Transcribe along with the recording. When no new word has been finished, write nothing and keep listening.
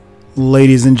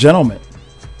Ladies and gentlemen,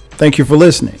 thank you for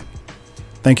listening.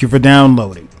 Thank you for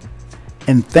downloading.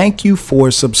 And thank you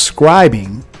for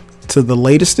subscribing to the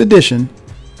latest edition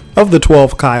of the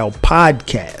 12 Kyle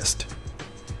podcast.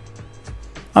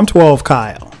 I'm 12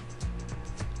 Kyle.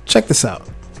 Check this out.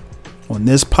 On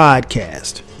this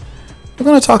podcast, we're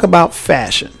going to talk about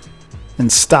fashion and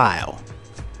style.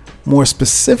 More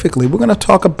specifically, we're going to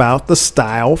talk about the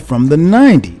style from the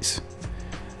 90s.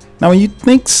 Now, when you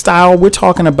think style, we're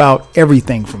talking about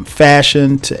everything from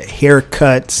fashion to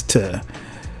haircuts to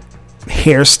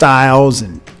hairstyles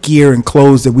and gear and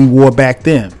clothes that we wore back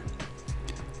then.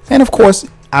 And of course,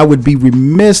 I would be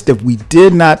remiss if we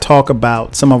did not talk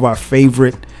about some of our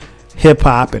favorite hip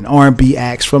hop and R&B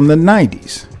acts from the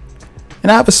 90s.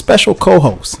 And I have a special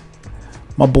co-host,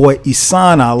 my boy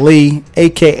Ihsaan Ali,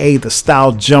 aka the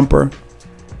Stylejumper,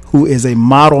 who is a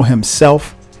model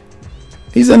himself.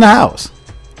 He's in the house.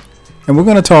 And we're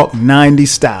going to talk 90s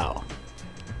style.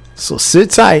 So sit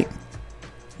tight.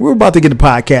 We're about to get the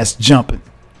podcast jumping.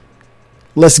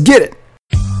 Let's get it.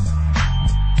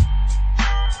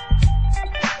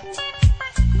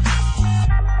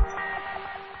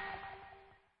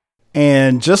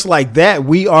 And just like that,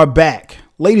 we are back.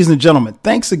 Ladies and gentlemen,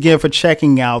 thanks again for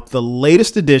checking out the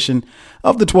latest edition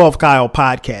of the 12 Kyle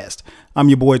podcast. I'm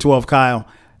your boy 12 Kyle.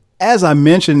 As I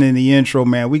mentioned in the intro,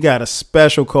 man, we got a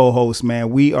special co-host,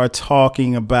 man. We are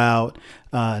talking about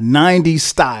 90s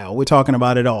style. We're talking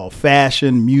about it all.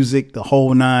 Fashion, music, the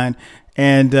whole nine.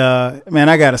 And, man,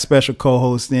 I got a special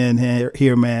co-host in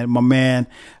here, man. My man,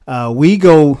 we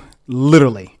go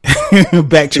literally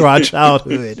back to our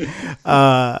childhood.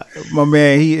 My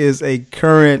man, he is a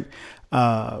current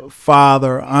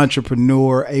father,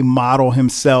 entrepreneur, a model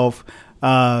himself.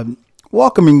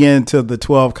 Welcoming into the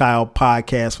 12 Kyle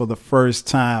podcast for the first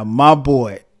time, my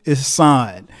boy,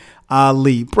 Ihsaan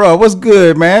Ali. Bro, what's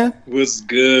good, man? What's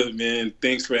good, man?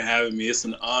 Thanks for having me. It's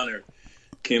an honor.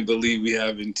 Can't believe we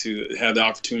having to have the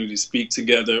opportunity to speak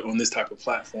together on this type of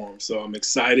platform. So I'm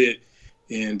excited.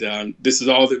 And this is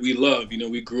all that we love. You know,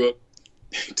 we grew up,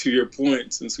 to your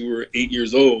point, since we were 8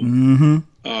 years old until,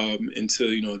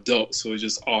 adults. So it's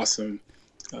just awesome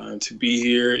to be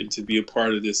here and to be a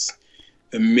part of this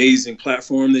amazing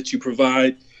platform that you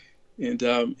provide, and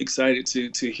excited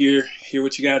to hear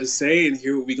what you got to say and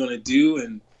hear what we're gonna do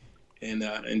and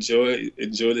enjoy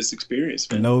this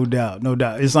experience, man. No doubt.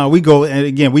 It's not. We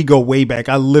go way back.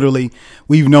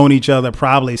 We've known each other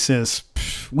probably since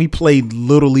we played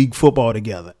Little League football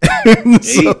together. Eight,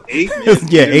 man.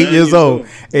 Yeah, 8 years old.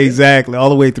 Exactly, all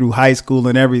the way through high school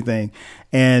and everything.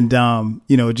 And,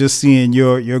 just seeing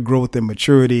your growth and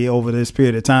maturity over this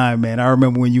period of time, man. I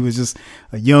remember when you was just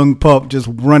a young pup just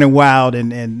running wild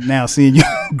and now seeing you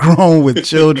grown with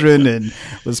children and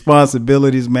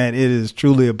responsibilities, man, it is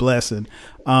truly a blessing.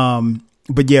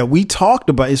 But yeah,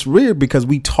 it's weird because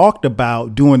we talked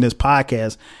about doing this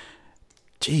podcast.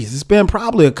 Geez, it's been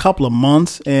probably a couple of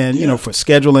months and, for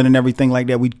scheduling and everything like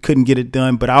that, we couldn't get it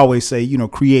done. But I always say,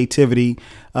 creativity,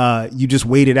 you just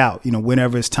wait it out,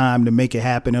 whenever it's time to make it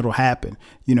happen, it'll happen,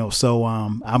 so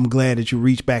I'm glad that you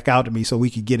reached back out to me so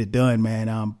we could get it done,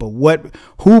 man. But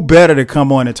who better to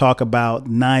come on and talk about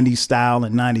 90s style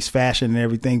and 90s fashion and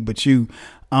everything but you?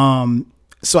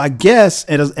 So I guess,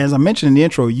 as I mentioned in the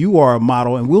intro, you are a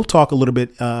model, and we'll talk a little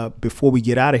bit before we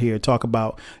get out of here, talk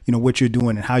about, what you're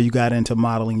doing and how you got into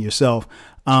modeling yourself.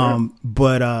 Sure.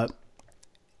 But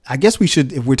I guess we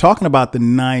should, if we're talking about the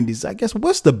 90s, I guess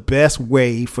what's the best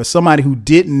way for somebody who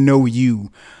didn't know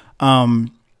you?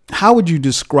 How would you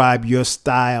describe your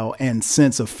style and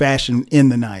sense of fashion in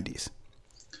the 90s?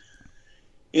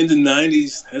 In the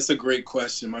 90s, that's a great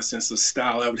question. My sense of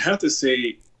style, I would have to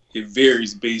say it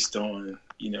varies based on,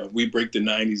 we break the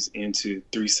 90s into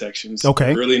three sections.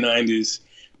 Okay. Early 90s,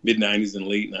 mid 90s, and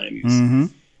late 90s.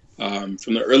 Mm-hmm.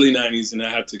 From the early 90s, and I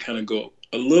have to kind of go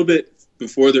a little bit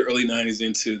before the early 90s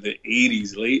into the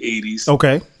 80s, late 80s.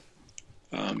 Okay.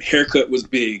 Haircut was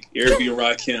big. Arabian and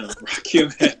Rakim.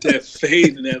 Rakim had that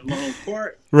fade and that long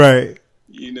part. Right.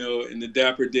 And the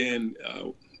Dapper Dan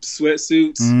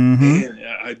sweatsuits. Mm-hmm. And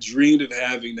I dreamed of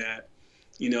having that,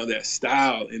 that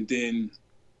style. And then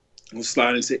we'll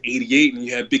slide into 88 and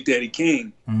you had Big Daddy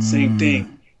Kane. Same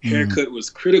thing. Haircut was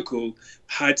critical.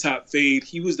 High top fade.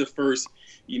 He was the first,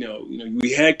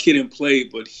 we had Kid and Play,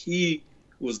 but he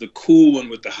was the cool one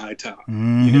with the high top,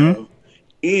 and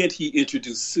he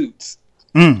introduced suits.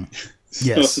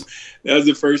 Yes. So that was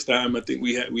the first time I think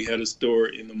we had a store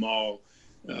in the mall,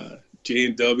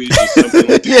 J&W or something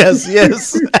like that.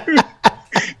 Yes.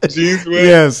 Jeans West.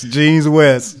 Yes, Jeans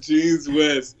West. Jeans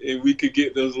West. And we could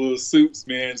get those little suits,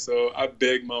 man. So I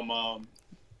begged my mom,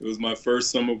 It was my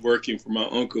first summer working for my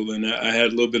uncle, and I had a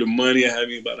little bit of money. I had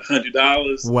me about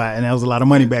 $100. Wow, and that was a lot of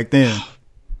money back then.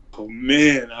 Oh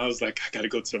man, I was like, I gotta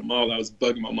go to the mall. I was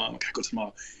bugging my mom. I gotta go to the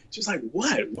mall. She was like,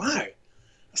 what? Why? I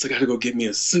was like, I gotta go get me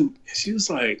a suit. And she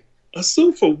was like, a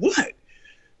suit for what?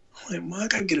 I'm like, Mom, I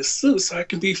gotta get a suit so I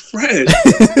can be fresh.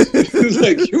 She was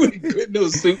like, you ain't getting no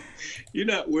suit. You're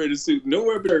not wearing a suit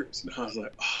nowhere but hers. And I was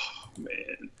like, oh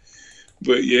man.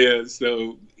 But yeah,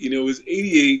 so it was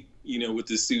 88. With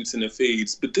the suits and the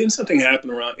fades. But then something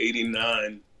happened around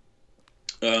 89,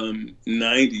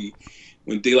 90,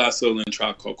 when De La Soul and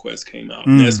Tribe Called Quest came out.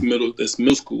 That's middle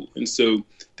school. And so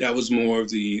that was more of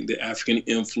the African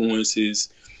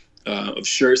influences of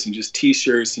shirts and just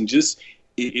T-shirts. And just,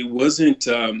 it wasn't,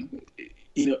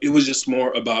 it was just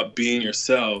more about being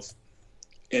yourself.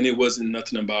 And it wasn't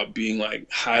nothing about being like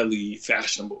highly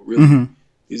fashionable, really. Mm-hmm.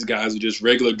 These guys were just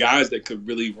regular guys that could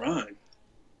really rhyme.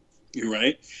 You're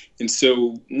right. And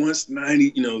so once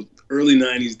early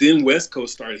 90s, then West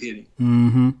Coast started hitting.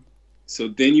 Mm-hmm. So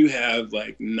then you have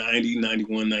like 90,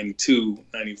 91, 92,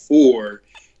 94.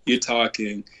 You're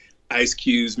talking Ice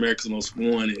Cube's America's Most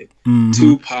Wanted, mm-hmm.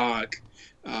 Tupac,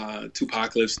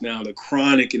 Tupacalypse Now, The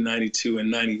Chronic in 92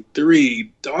 and 93,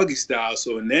 Doggy Style.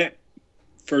 So in that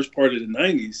first part of the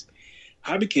 90s,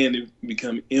 I began to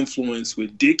become influenced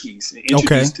with Dickies and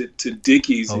introduced to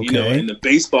Dickies, and, and the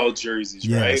baseball jerseys,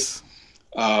 yes.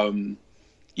 Right?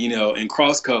 And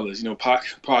cross colors.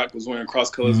 Pac was wearing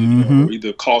cross colors, mm-hmm. Or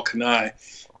either Call Kanai,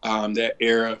 that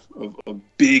era of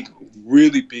big,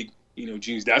 really big,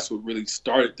 jeans. That's what really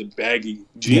started the baggy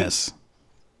jeans. Yes.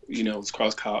 It was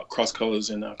cross colors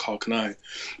and Call Kanai.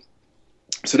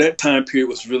 So that time period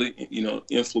was really,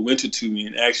 influential to me,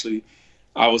 and actually,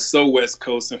 I was so West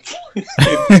Coast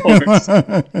influenced.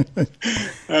 I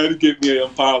had to get me an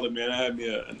Impala, man. I had me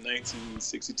a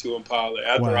 1962 Impala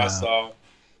after I saw,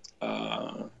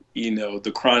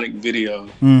 the Chronic video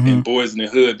mm-hmm. and Boys in the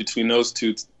Hood. Between those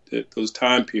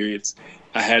time periods,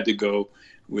 I had to go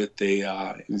with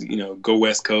go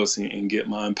West Coast and get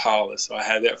my Impala. So I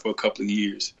had that for a couple of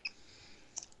years.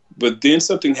 But then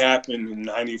something happened in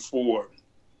 '94.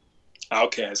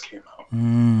 Outkast came out.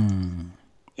 Mm.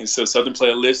 And so Southern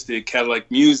Playalistic, Cadillac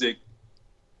Music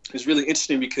is really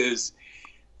interesting because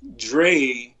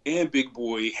Dre and Big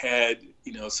Boy had,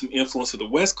 some influence of the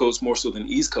West Coast more so than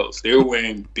East Coast. They were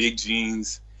wearing big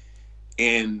jeans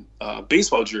and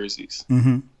baseball jerseys.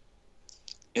 Mm-hmm.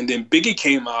 And then Biggie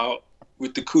came out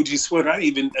with the Coogee sweater.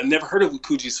 I never heard of a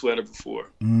Coogee sweater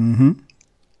before. Mm-hmm.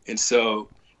 And so,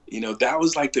 that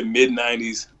was like the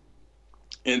mid-90s.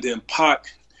 And then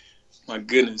Pac, my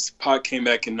goodness, Pac came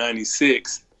back in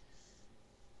 96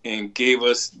 and gave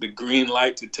us the green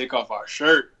light to take off our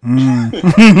shirt. Mm.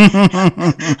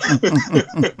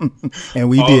 And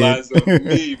we all did. All eyes on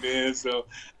me, man. So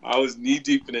I was knee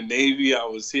deep in the Navy. I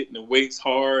was hitting the weights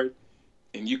hard,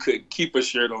 and you couldn't keep a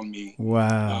shirt on me.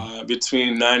 Wow.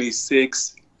 Between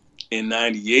 96 and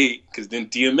 98, because then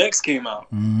DMX came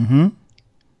out. Mm-hmm.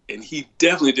 And he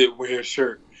definitely did wear a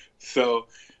shirt. So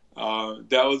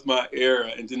that was my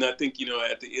era. And then I think,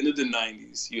 at the end of the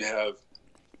 90s, you have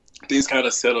things kind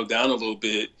of settled down a little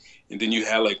bit. And then you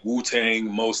had like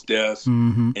Wu-Tang, Mos Def,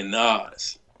 mm-hmm. and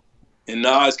Nas. And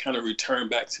Nas kind of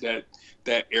returned back to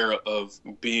that era of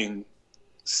being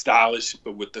stylish,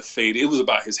 but with the fade. It was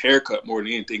about his haircut more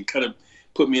than anything. Kind of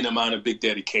put me in the mind of Big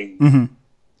Daddy Kane. Mm-hmm.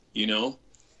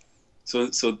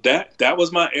 So that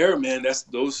was my era, man. That's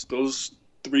those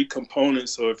three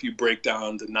components. So if you break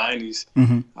down the 90s,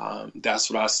 mm-hmm.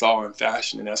 That's what I saw in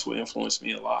fashion, and that's what influenced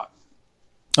me a lot.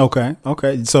 Okay.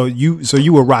 So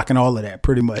you were rocking all of that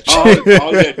pretty much. all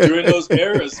that during those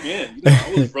eras, man.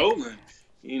 I was rolling.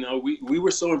 We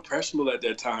were so impressionable at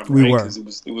that time, right? We were. Because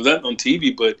it was on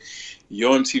TV, but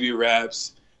Yo MTV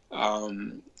Raps,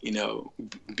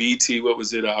 BT, what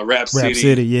was it? Rap City. Rap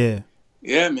City, yeah.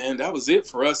 Yeah, man, that was it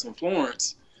for us in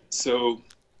Florence. So,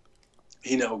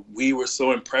 we were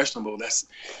so impressionable.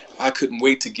 I couldn't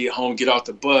wait to get home, get off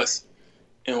the bus,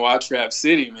 and watch Rap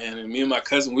City, man. And me and my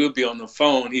cousin, we'll be on the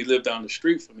phone. He lived down the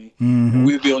street from me. Mm-hmm. And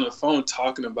we'd be on the phone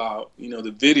talking about,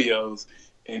 the videos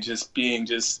and just being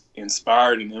just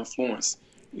inspired and influenced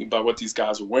by what these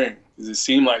guys were wearing. Because it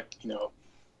seemed like,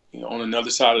 on another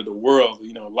side of the world,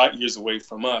 light years away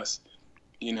from us,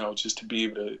 just to be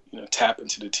able to, tap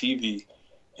into the TV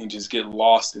and just get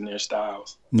lost in their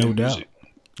styles. No doubt. Music.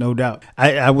 No doubt.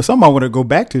 I was something I want to go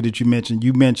back to that you mentioned.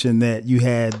 You mentioned that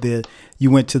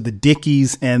you went to the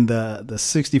Dickies and the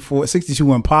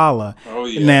 62 Impala. Oh,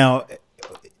 yeah. Now,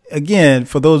 again,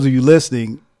 for those of you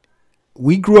listening,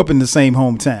 we grew up in the same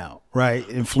hometown. right,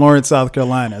 in Florence, South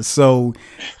Carolina. So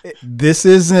this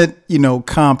isn't,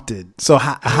 Compton. So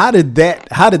how did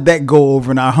that go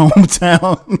over in our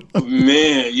hometown?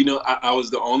 Man, I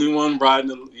was the only one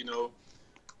riding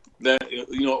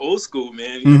old school,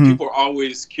 man. People are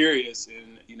always curious,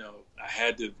 and I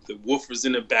had the woofers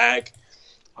in the back.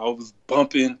 I was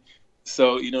bumping,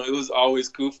 so it was always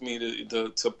cool for me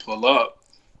to pull up,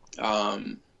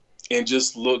 and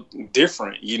just look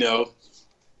different.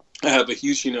 I have a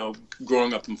huge,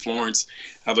 growing up in Florence,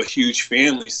 I have a huge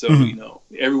family, so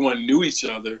everyone knew each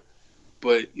other.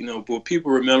 But what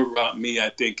people remember about me, I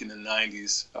think in the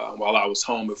 '90s, while I was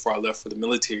home before I left for the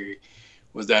military,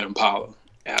 was that Impala.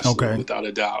 Absolutely, without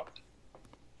a doubt.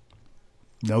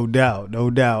 No doubt.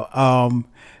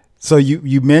 So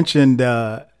you mentioned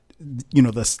the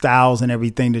styles and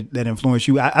everything that influenced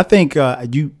you. I think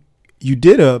you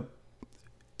did a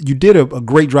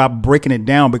great job breaking it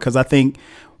down, because I think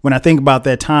when I think about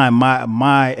that time,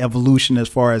 my evolution as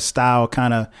far as style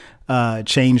kind of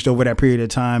changed over that period of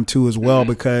time too as well,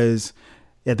 because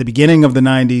at the beginning of the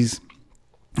 '90s,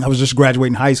 I was just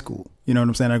graduating high school. You know what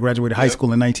I'm saying? I graduated high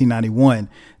school in 1991.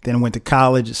 Then I went to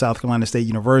college at South Carolina State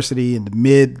University in the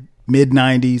mid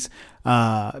 '90s.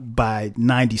 By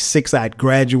 '96, I'd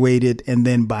graduated, and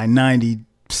then by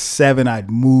 '97, I'd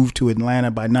moved to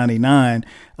Atlanta. By '99,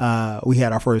 we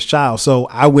had our first child. So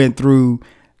I went through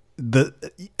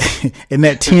in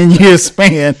that 10-year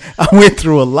span, I went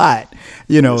through a lot.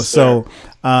 Yes, so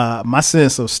my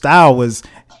sense of style was.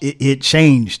 It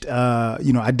changed. I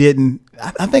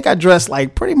think I dressed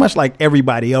like pretty much like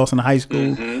everybody else in high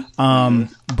school.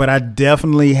 But I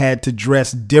definitely had to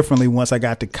dress differently once I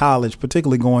got to college,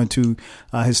 particularly going to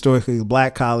historically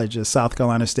black college at South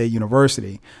Carolina State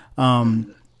University.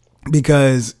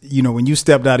 Because, when you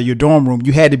stepped out of your dorm room,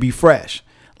 you had to be fresh.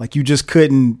 Like you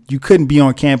couldn't be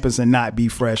on campus and not be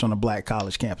fresh on a black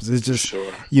college campus. It's just,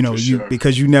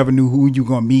 because you never knew who you were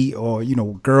going to meet, or,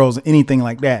 girls, anything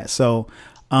like that. So,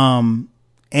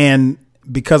 and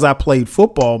because I played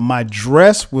football, my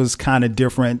dress was kind of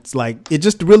different. Like it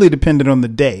just really depended on the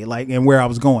day, like, and where I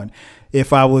was going.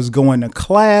 If I was going to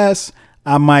class,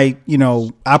 I might,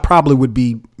 I probably would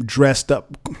be dressed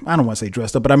up. I don't want to say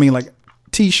dressed up, but I mean like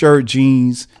t-shirt,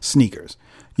 jeans, sneakers,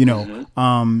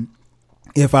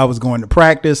 if I was going to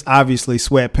practice, obviously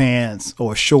sweatpants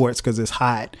or shorts because it's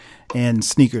hot, and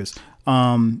sneakers.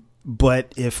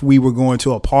 But if we were going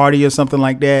to a party or something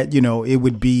like that, it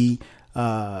would be,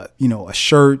 a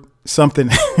shirt, something,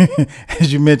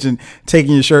 as you mentioned,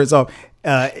 taking your shirts off,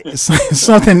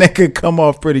 something that could come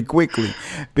off pretty quickly,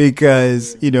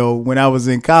 because, when I was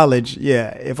in college,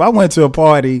 if I went to a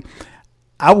party,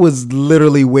 I was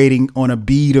literally waiting on a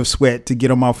bead of sweat to get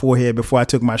on my forehead before I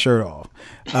took my shirt off.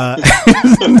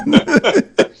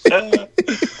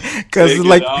 Because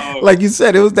like you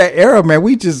said, it was that era, man.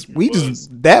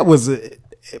 That was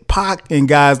Pac and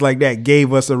guys like that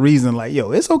gave us a reason, like,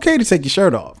 yo, it's okay to take your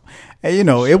shirt off. And,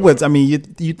 it was, I mean,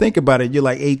 you think about it, you're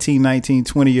like 18, 19,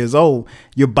 20 years old.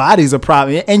 Your bodies are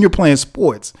probably, and you're playing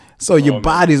sports. So your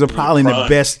bodies are probably in the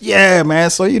best. Yeah, man.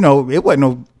 So, it wasn't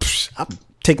no, I'm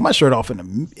taking my shirt off in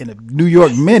a New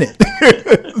York minute.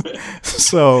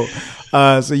 So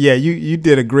yeah, you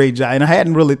did a great job, and I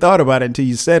hadn't really thought about it until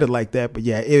you said it like that. But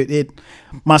yeah,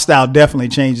 my style definitely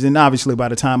changed, and obviously by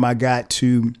the time I got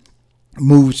to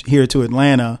move here to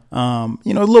Atlanta, a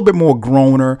little bit more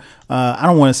growner. I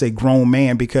don't want to say grown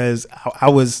man, because I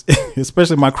was,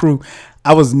 especially my crew,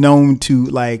 I was known to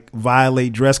like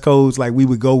violate dress codes. Like we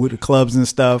would go with the clubs and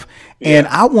stuff, and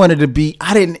I wanted to be.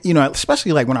 I didn't,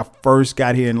 especially like when I first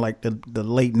got here in like the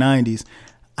late '90s.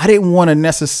 I didn't want to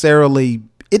necessarily.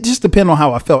 It just depended on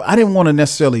how I felt. I didn't want to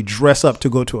necessarily dress up to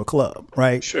go to a club,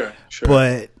 right? Sure.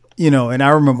 But and I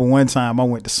remember one time I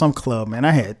went to some club, man.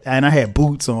 I had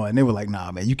boots on. And they were like,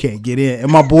 "Nah, man, you can't get in."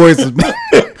 And my boys was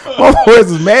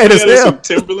mad as hell. Some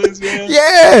Timberlands, man.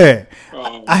 Yeah.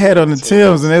 Oh, I had on the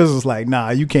Timbs, and it was just like, "Nah,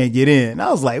 you can't get in." And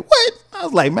I was like, "What?" I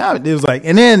was like, "Man," it was like,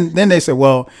 and then they said,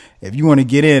 "Well, if you want to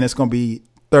get in, it's gonna be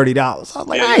 $30." I was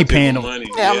like, "I ain't paying no money.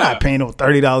 I'm not paying no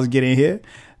 $30 to get in here."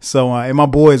 So, and my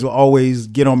boys will always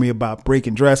get on me about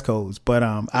breaking dress codes, but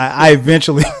I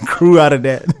eventually grew out of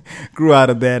that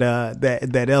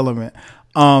element.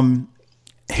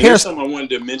 Here's something I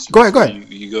wanted to mention. Go ahead.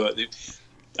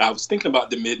 I was thinking about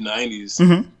the mid '90s,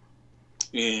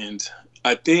 and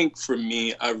I think for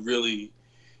me, I really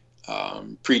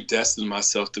predestined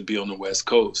myself to be on the West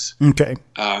Coast. Okay.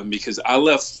 Because I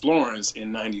left Florence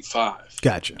in '95.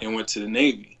 Gotcha. And went to the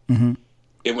Navy. And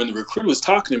when the recruiter was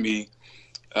talking to me,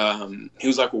 he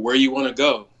was like, "Well, where you want to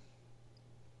go?"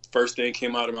 First thing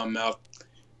came out of my mouth,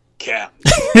 Cali.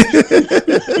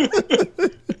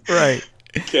 Right.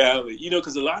 Cali. You know,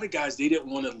 because a lot of guys, they didn't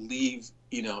want to leave,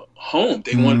 home.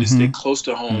 They wanted to stay close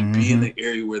to home, be in the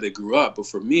area where they grew up. But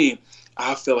for me,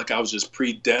 I felt like I was just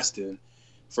predestined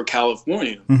for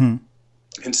California.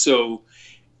 And so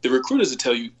the recruiters will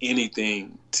tell you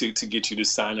anything to get you to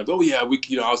sign up. Oh yeah,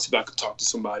 I'll see if I could talk to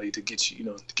somebody to get you,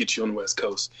 to get you on the West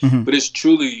Coast. But it's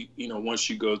truly, once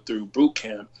you go through boot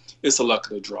camp, it's a luck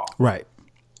of the draw. Right.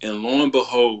 And lo and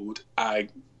behold, I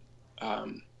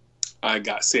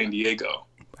got San Diego.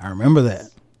 I remember that.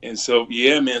 And so,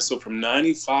 yeah, man. So from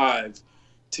 95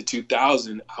 to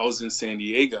 2000, I was in San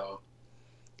Diego.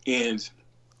 And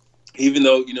even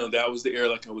though, that was the era,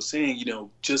 like I was saying,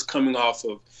 just coming off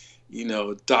of,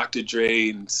 Dr.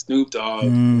 Dre and Snoop Dogg,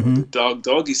 the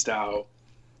Doggy Style,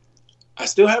 I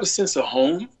still had a sense of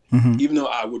home, even though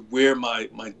I would wear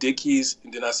my Dickies.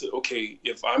 And then I said, okay,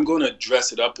 if I'm going to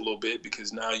dress it up a little bit,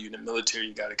 because now you're in the military,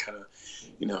 you got to kind of,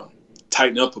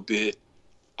 tighten up a bit.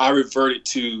 I reverted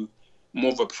to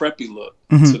more of a preppy look.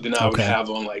 So then I would have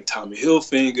on like Tommy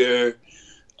Hilfiger,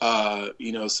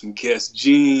 some Guess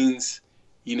jeans,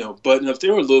 button ups. They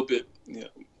were a little bit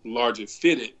larger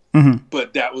fitted.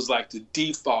 But that was like the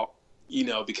default,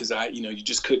 because you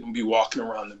just couldn't be walking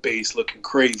around the base looking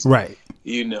crazy. Right.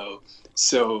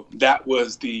 So that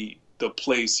was the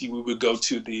place we would go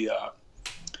to the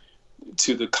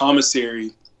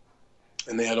commissary,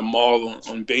 and they had a mall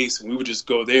on base, and we would just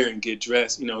go there and get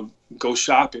dressed, go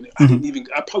shopping.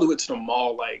 I probably went to the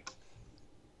mall like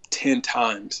 10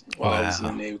 times while I was in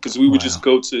the Navy, because we would just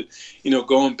go to,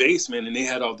 go on base, man, and they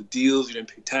had all the deals. You didn't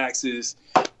pay taxes.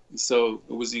 And so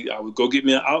it was, I would go get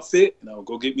me an outfit, and I would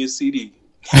go get me a CD.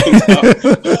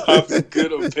 I was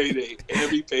good on payday,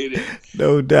 every payday.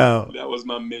 No doubt. That was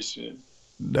my mission.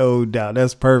 No doubt.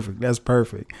 That's perfect. That's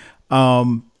perfect.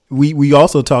 We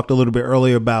also talked a little bit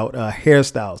earlier about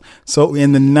hairstyles. So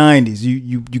in the 90s,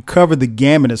 you covered the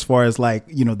gamut as far as like,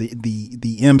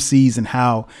 the MCs and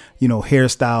how,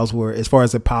 hairstyles were, as far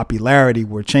as the popularity,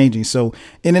 were changing. So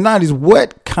in the 90s,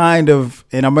 what kind of,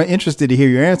 and I'm interested to hear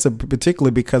your answer,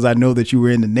 particularly because I know that you were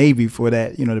in the Navy for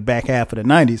that, the back half of the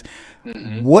 90s.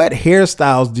 What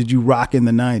hairstyles did you rock in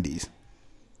the 90s?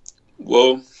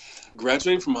 Well,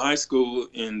 graduating from high school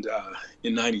in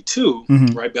 92,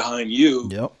 right behind you.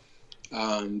 Yep.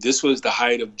 This was the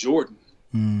height of Jordan.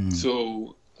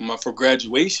 So for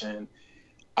graduation,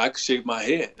 I shaved my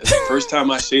head. That's the first time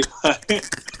I shaved my head.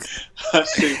 I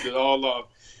shaved it all off,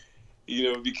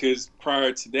 because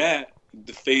prior to that,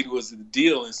 the fade was the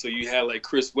deal. And so you had like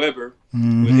Chris Webber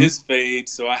with his fade.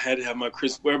 So I had to have my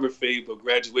Chris Webber fade, but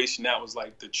graduation, that was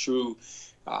like the true,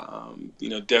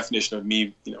 definition of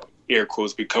me, air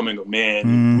quotes, becoming a man,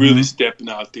 and really stepping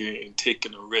out there and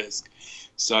taking a risk.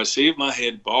 So I shaved my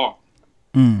head bald.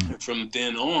 And from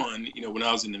then on, when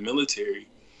I was in the military,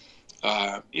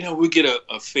 we get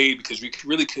a fade because we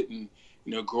really couldn't,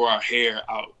 grow our hair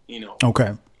out,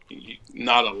 Okay.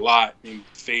 Not a lot. And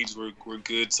fades were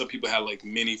good. Some people had like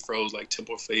mini fros, like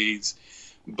temple fades.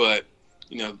 But,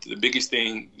 the biggest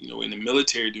thing, in the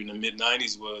military during the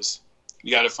mid-90s was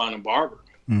you got to find a barber.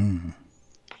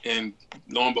 And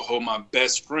lo and behold, my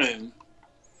best friend,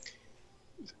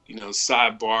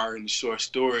 sidebar in the short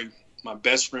story, my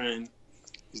best friend,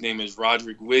 his name is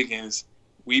Roderick Wiggins.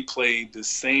 We played the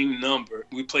same number.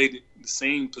 We played the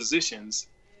same positions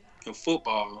in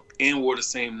football and wore the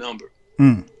same number.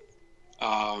 And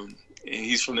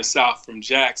he's from the South, from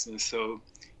Jackson. So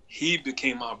he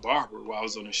became my barber while I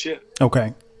was on the ship.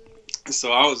 Okay.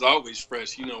 So I was always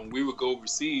fresh. When we would go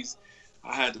overseas,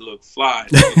 I had to look fly.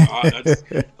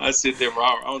 I sit there.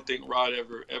 I don't think Rod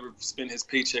ever spent his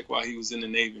paycheck while he was in the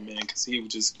Navy, man, because he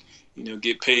would just,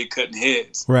 get paid cutting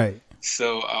heads. Right.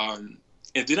 So,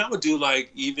 and then I would do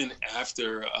like, even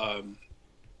after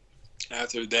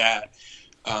that,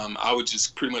 I would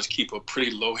just pretty much keep a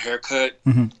pretty low haircut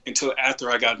until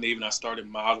after I got Navy and I started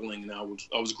modeling, and I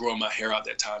was growing my hair out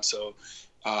that time. So,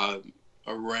 I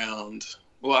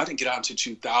didn't get out until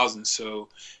 2000. So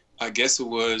I guess I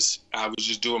was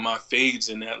just doing my fades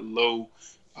in that low,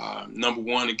 number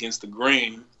one against the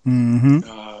grain,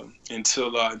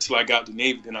 until I got the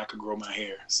Navy, then I could grow my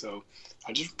hair. So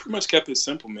I just pretty much kept it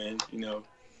simple, man.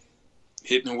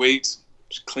 Hitting the weights,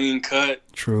 just clean cut.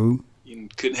 True. You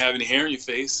couldn't have any hair in your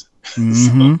face.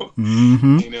 Just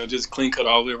clean cut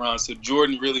all the way around. So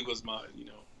Jordan really was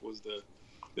was the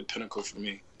pinnacle for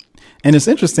me. And it's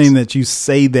interesting that you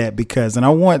say that, because, and I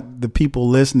want the people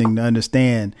listening to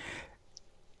understand,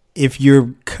 if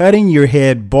you're cutting your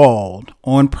head bald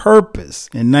on purpose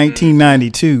in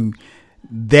 1992,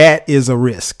 that is a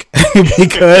risk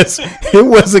because it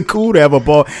wasn't cool to have a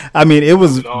bald. I mean, it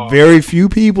was very few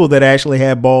people that actually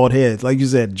had bald heads. Like you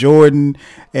said, Jordan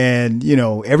and,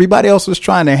 everybody else was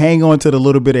trying to hang on to the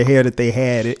little bit of hair that they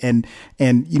had. And,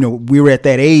 we were at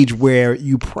that age where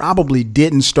you probably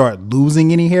didn't start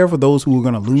losing any hair for those who were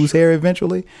going to lose hair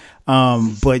eventually.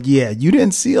 But yeah, you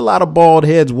didn't see a lot of bald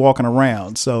heads walking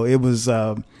around. So it was,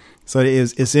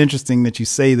 it's interesting that you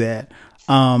say that.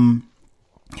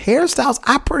 Hairstyles,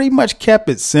 I pretty much kept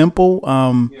it simple.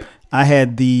 I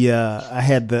had the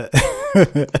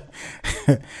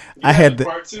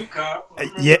part two, Kyle.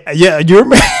 Yeah, you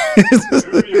remember?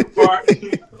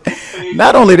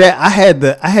 Not only that, I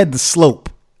had the slope.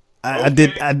 I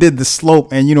did the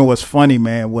slope, and you know what's funny,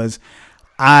 man, was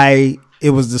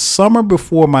it was the summer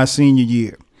before my senior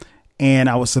year, and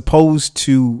I was supposed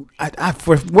to, I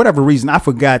for whatever reason, I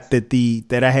forgot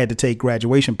that I had to take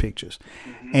graduation pictures,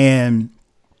 and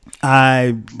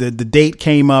the date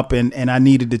came up and I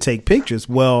needed to take pictures.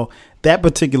 Well, that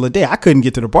particular day I couldn't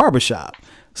get to the barbershop.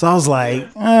 So I was like,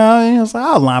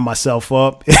 I'll line myself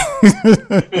up.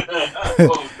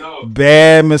 Oh, no.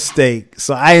 Bad mistake.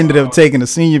 So I ended up taking a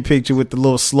senior picture with the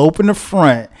little slope in the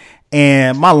front,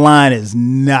 and my line is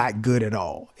not good at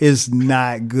all. It's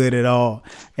not good at all.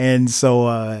 And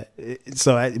but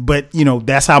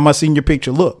that's how my senior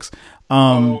picture looks.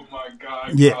 Oh my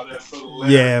God! Yeah, wow, that's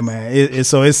hilarious. Yeah, man.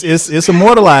 It's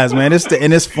immortalized, man.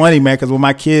 It's funny, man, because when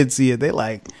my kids see it, they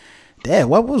like, Dad,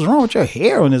 what was wrong with your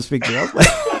hair on this picture? I was like,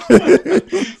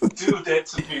 Dude, that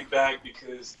took me back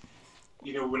because,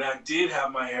 when I did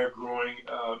have my hair growing,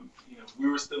 we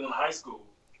were still in high school.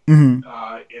 mm-hmm.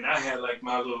 And I had like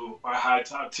my high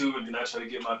top too, and then I tried to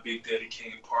get my Big Daddy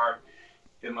Kane part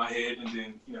in my head, and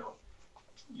then,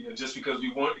 just because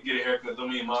we wanted to get a haircut, don't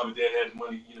mean mom and dad had the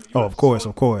money. Of course.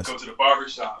 Go to the barber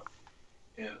shop,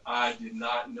 and I did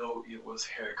not know it was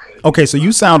haircut. Okay, so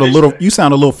you sound a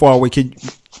little far away.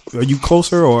 Are you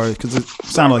closer, or because it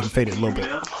sounded like you faded a little bit?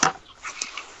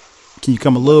 Can you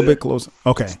come a little bit closer?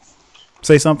 Okay,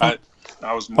 say something.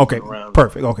 I was moving around. Okay,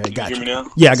 perfect. Okay, got you. Hear me now?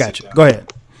 Yeah, I got you. Go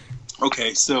ahead.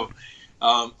 Okay, so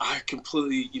I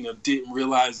completely, didn't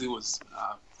realize it was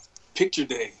picture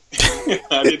day.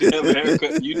 I didn't have a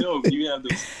haircut. You have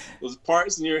those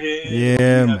parts in your head.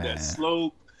 Yeah, you man. have that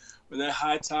slope or that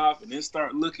high top, and then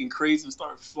start looking crazy and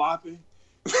start flopping.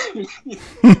 You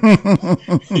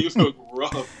look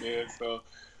rough, man. So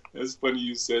it's funny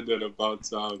you said that about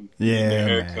the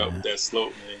haircut with that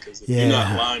slope, man. Because if you're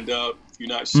not lined up, if you're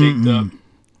not shaped up,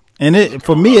 and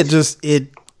for me,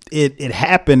 it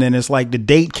happened, and it's like the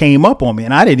date came up on me,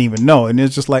 and I didn't even know, and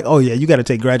it's just like, oh yeah, you got to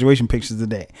take graduation pictures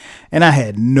today, and I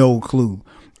had no clue.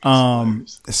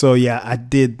 So yeah, I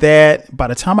did that. By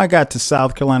the time I got to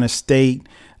South Carolina State,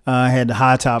 I had the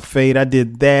high top fade. I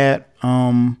did that.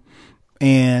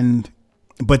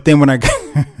 But then when I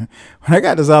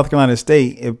got to South Carolina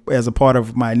State as a part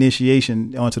of my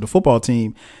initiation onto the football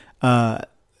team,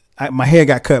 my hair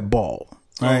got cut bald.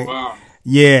 Right? Oh, wow.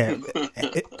 Yeah,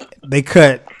 they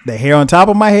cut the hair on top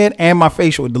of my head and my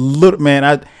facial. The little man,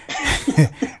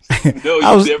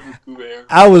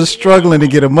 I was struggling to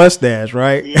get a mustache,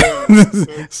 right?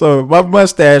 Yeah. So my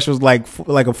mustache was like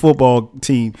a football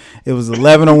team. It was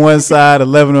 11 on one side,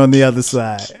 11 on the other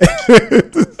side.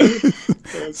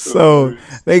 So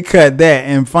they cut that,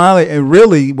 and finally, and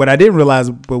really, what I didn't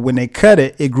realize, but when they cut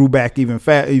it, it grew back even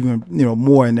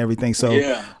more and everything. So,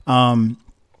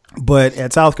 but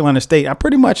at South Carolina State, I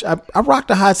pretty much I rocked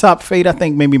a high top fade. I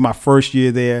think maybe my first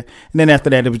year there, and then after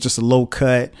that, it was just a low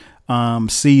cut.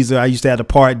 Caesar, I used to have the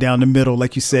part down the middle,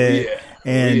 like you said,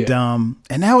 and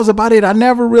that was about it. I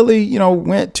never really,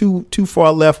 went too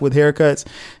far left with haircuts,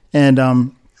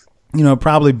 and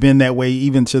probably been that way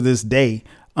even to this day.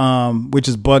 Which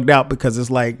is bugged out because it's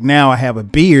like now I have a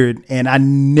beard, and I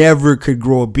never could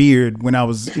grow a beard when I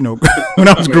was, when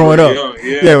I was growing up.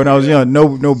 When I was young,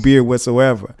 no beard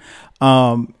whatsoever.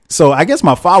 So I guess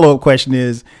my follow-up question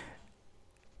is,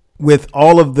 with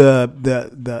all of the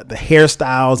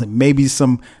hairstyles and maybe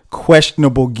some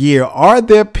questionable gear, are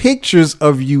there pictures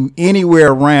of you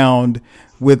anywhere around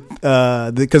with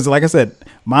because like I said,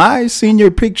 my senior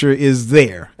picture is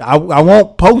there. I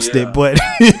won't post it, but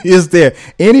is there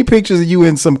any pictures of you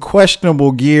in some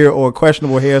questionable gear or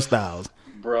questionable hairstyles?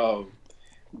 Bro,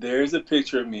 there's a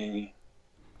picture of me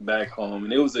back home,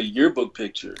 and it was a yearbook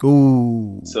picture.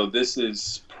 Ooh. So this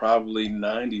is probably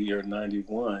 90 or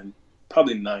 91,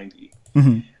 probably 90.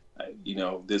 Mm-hmm.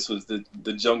 This was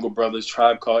the Jungle Brothers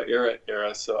Tribe Called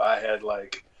era. So I had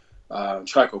like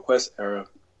Tribe Called Quest era.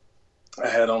 I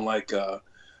had on like a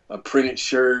printed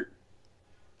shirt.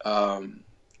 I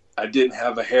didn't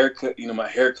have a haircut. My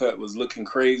haircut was looking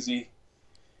crazy.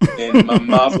 And my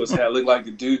mouth looked like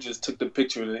the dude just took the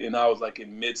picture, and I was like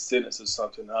in mid sentence or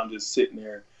something. And I'm just sitting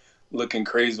there looking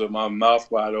crazy with my mouth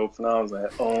wide open. I was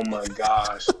like, oh my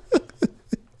gosh.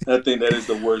 I think that is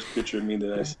the worst picture of me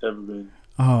that has ever been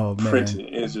printed.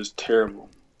 It's just terrible.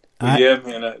 Yeah,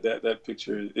 man, that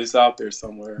picture is out there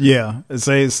somewhere. Yeah,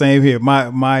 same here. My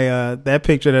that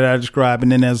picture that I described,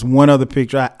 and then there's one other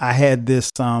picture. I had this.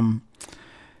 My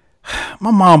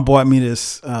mom bought me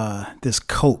this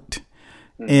coat,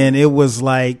 and it was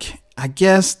like, I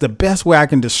guess the best way I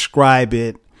can describe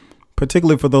it,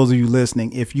 particularly for those of you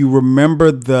listening, if you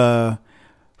remember the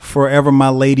 "Forever My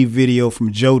Lady" video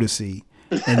from Jodeci,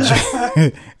 and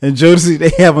Jodeci, they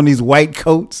have on these white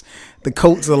coats. The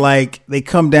coats are like, they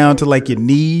come down to like your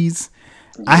knees.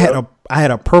 Yep. I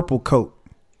had a purple coat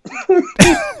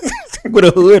with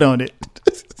a hood on it.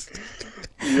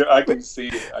 Yeah, I can see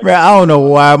it. I don't know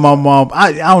why my mom.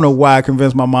 I don't know why I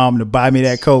convinced my mom to buy me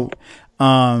that coat.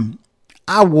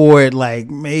 I wore it like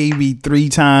maybe 3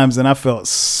 times, and I felt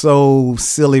so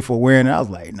silly for wearing it. I was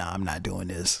like, "Nah, I'm not doing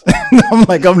this."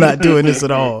 I'm not doing this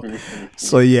at all.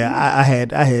 So yeah, I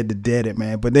had to dead it,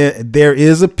 man. But there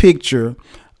is a picture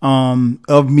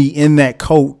of me in that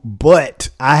coat, but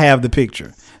I have the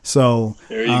picture, so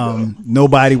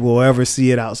nobody will ever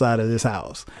see it outside of this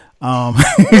house.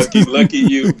 Lucky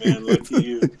you, man. Lucky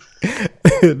you.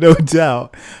 No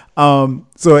doubt.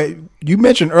 So you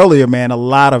mentioned earlier, man, a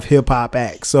lot of hip hop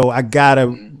acts. So I gotta,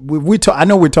 I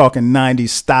know we're talking 90s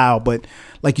style, but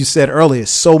like you said earlier,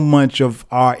 so much of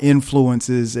our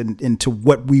influences and into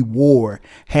what we wore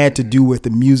had to do with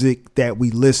the music that we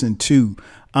listened to.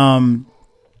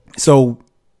 So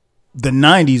the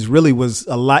 90s really was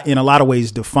in a lot of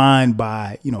ways defined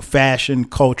by, fashion,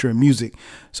 culture, and music.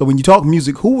 So when you talk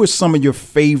music, who were some of your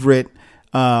favorite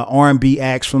R&B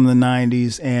acts from the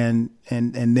 90s? And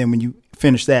then when you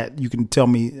finish that, you can tell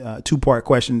me a 2-part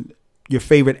question, your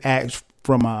favorite acts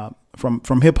from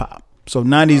hip hop. So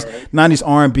 90s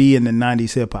R&B and then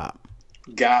 90s hip hop.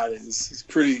 Got it. It's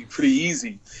pretty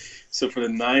easy. So for the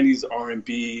 90s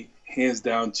R&B, hands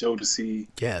down Jodeci.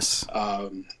 Yes.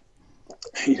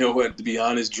 You know what? To be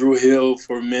honest, Drew Hill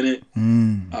for a minute.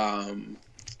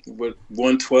 With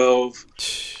 112.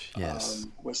 Yes.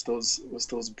 What's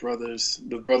those brothers?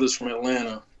 The brothers from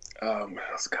Atlanta.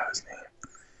 What's the guy's name?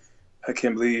 I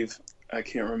can't believe I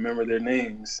can't remember their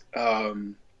names. I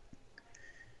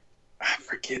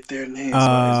forget their names.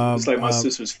 It's like my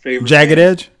sister's favorite. Jagged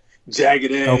Edge.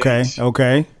 Jagged Edge.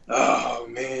 Okay. Oh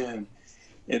man!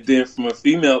 And then from a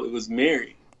female, it was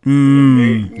Mary.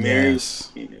 Mary.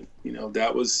 Yes.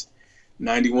 That was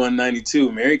 91,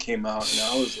 92. Mary came out, and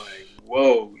I was like,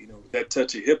 whoa, that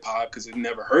touch of hip hop, because I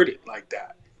never heard it like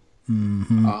that.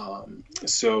 Mm-hmm.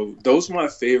 So those are my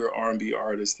favorite R&B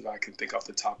artists that I can think off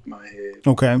the top of my head.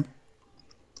 Okay.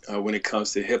 When it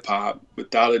comes to hip hop,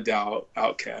 without a doubt,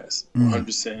 Outkast,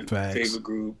 100% favorite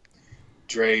group.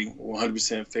 Dre,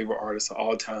 100% favorite artist of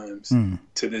all times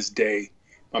to this day.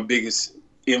 My biggest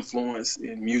influence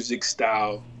in music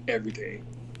style every day.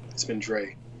 It's been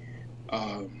Dre.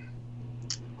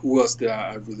 Who else did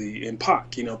I really, and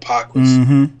Pac, Pac was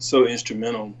so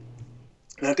instrumental.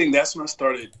 And I think that's when I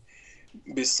started,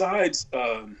 besides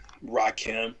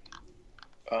Rakim,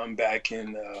 back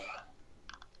in,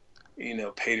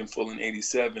 Paid in Full in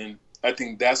 87, I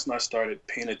think that's when I started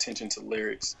paying attention to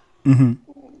lyrics.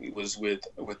 It was with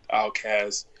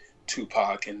Outkast,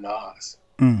 Tupac, and Nas.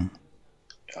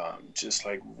 Just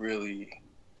like really,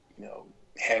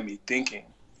 had me thinking.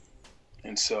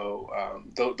 And so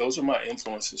those are my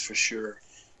influences for sure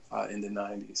in the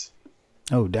 90s.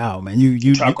 No doubt, man.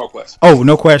 You Tribe Called Quest. Oh,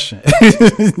 no question.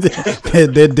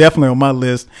 They're definitely on my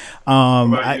list.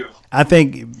 I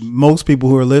think most people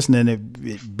who are listening,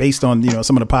 based on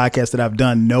some of the podcasts that I've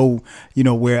done, know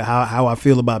how I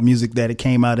feel about music that it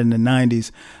came out in the 90s.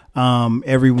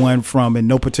 Everyone from, in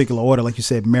no particular order, like you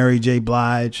said, Mary J.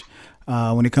 Blige.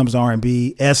 When it comes to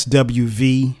R&B,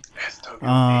 SWV.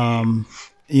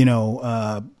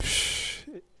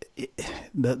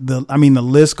 The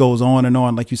list goes on and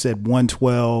on. Like you said,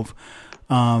 112.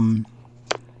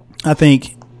 I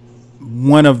think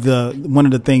one of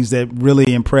the things that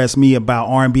really impressed me about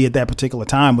R&B at that particular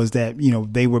time was that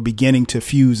they were beginning to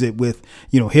fuse it with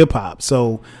hip hop.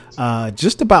 So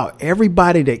just about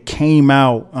everybody that came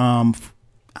out, I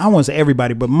don't want to say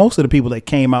everybody, but most of the people that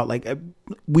came out, I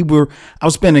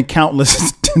was spending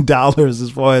countless dollars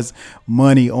as far as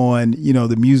money on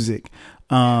the music.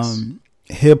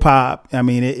 Hip hop, I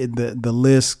mean, the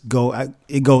list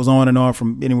goes on and on,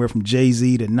 from anywhere from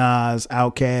Jay-Z to Nas,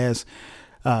 Outkast,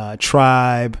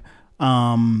 Tribe,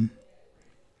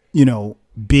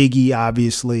 Biggie,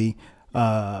 obviously.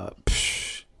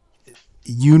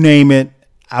 you name it,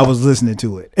 I was listening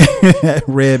to it.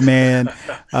 Redman,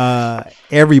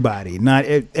 everybody,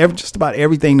 just about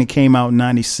everything that came out in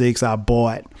 '96, I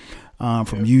bought,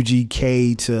 from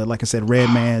UGK to, like I said,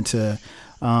 Redman to,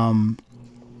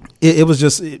 it was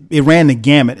just, it ran the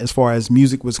gamut as far as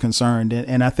music was concerned.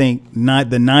 And I think not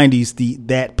the '90s,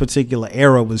 that particular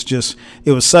era was just,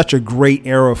 it was such a great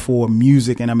era for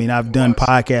music. And I mean, I've done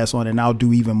podcasts on it, and I'll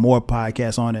do even more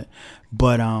podcasts on it.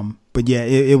 But yeah,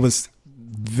 it was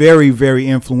very, very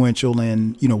influential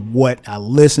in, what I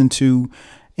listened to.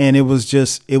 And it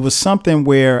was something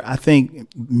where I think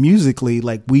musically,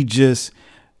 like we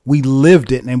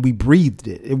lived it and we breathed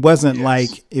it. It wasn't like,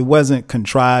 it wasn't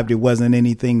contrived. It wasn't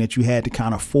anything that you had to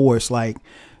kind of force. Like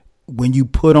when you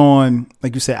put on,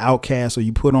 like you said, Outkast, or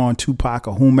you put on Tupac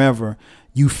or whomever,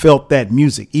 you felt that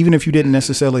music, even if you didn't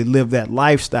necessarily live that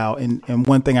lifestyle. And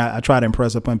one thing I try to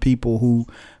impress upon people who,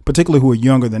 particularly who are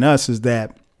younger than us, is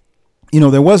that,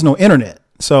 there was no internet.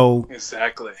 So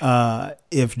exactly,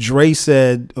 if Dre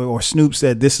said, or Snoop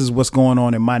said, this is what's going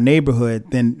on in my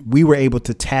neighborhood, then we were able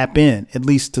to tap in, at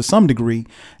least to some degree,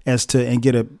 and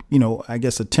get a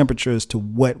temperature as to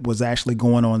what was actually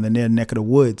going on in their neck of the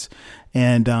woods.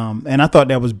 And I thought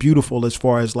that was beautiful as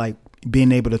far as like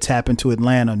being able to tap into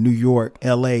Atlanta, New York,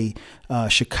 LA,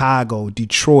 Chicago,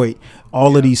 Detroit,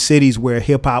 all of these cities where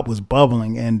hip hop was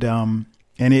bubbling. And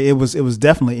it was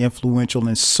definitely influential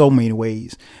in so many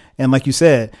ways. And like you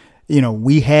said,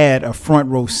 we had a front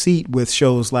row seat with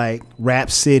shows like Rap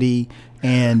City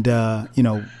and, Yo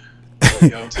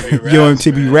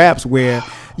MTV Raps, where,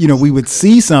 we would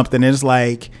see something and it's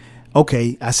like,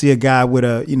 okay, I see a guy with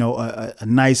a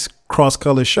nice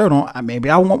cross-colored shirt on. Maybe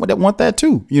I want that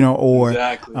too, or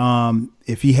exactly.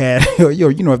 If he had,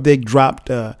 if they dropped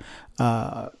a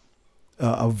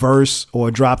verse or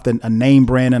dropped a name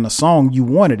brand in a song, you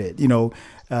wanted it.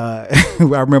 I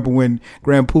remember when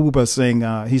Grand Poopa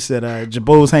sang, he said,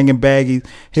 Jabot's hanging baggy,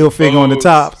 heel figure on the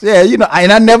top. Yeah,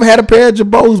 and I never had a pair of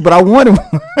Jabot's, but I wanted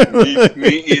one.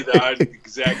 me either. I'm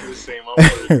exactly the same. I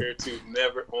wanted a pair too.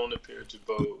 Never owned a pair of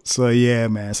Jabot's. So yeah,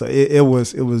 man. So it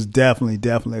was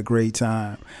definitely a great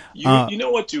time. You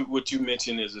know what you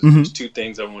mentioned is there's two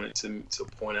things I wanted to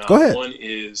point out. Go ahead. One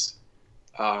is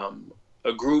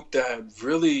a group that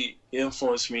really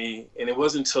influenced me, and it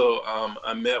wasn't until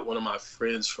I met one of my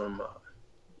friends from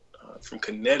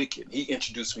Connecticut. He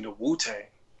introduced me to Wu-Tang.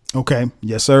 Okay,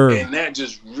 yes, sir. And that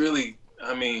just really,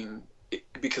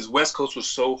 because West Coast was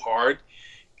so hard,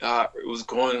 it was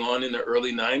going on in the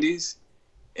early '90s,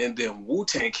 and then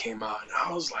Wu-Tang came out, and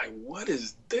I was like, "What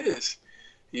is this?"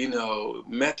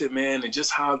 Method Man, and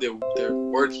just how their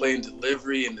wordplay and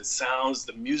delivery and the sounds,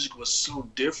 the music was so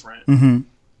different. Mm-hmm.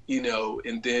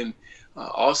 And then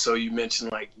also you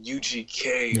mentioned like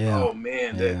UGK. Yeah. Oh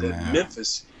man, that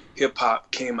Memphis hip hop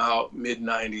came out mid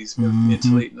 '90s, mid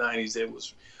to late '90s. There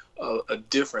was a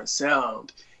different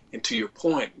sound, and to your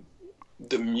point,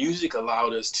 the music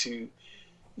allowed us to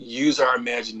use our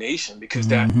imagination because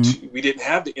we didn't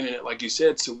have the internet, like you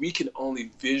said, so we can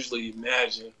only visually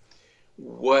imagine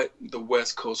what the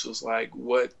West Coast was like,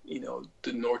 what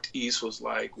the Northeast was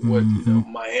like, what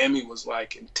Miami was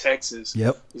like, in Texas.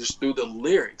 Yep. Just through the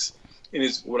lyrics. And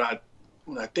it's when I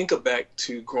think back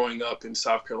to growing up in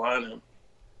South Carolina,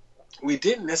 we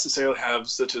didn't necessarily have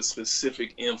such a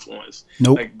specific influence.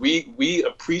 Nope. Like we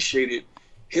appreciated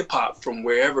hip hop from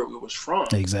wherever it was from.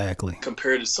 Exactly.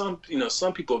 Compared to some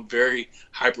people are very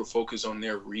hyper focused on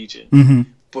their region. Mm-hmm.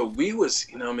 But we was,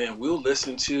 we'll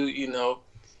listen to,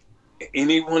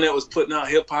 anyone that was putting out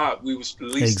hip hop, we was at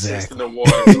least tasting the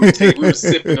water. We were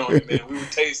sipping on it, man. We were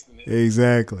tasting it.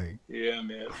 Exactly. Yeah,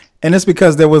 man. And it's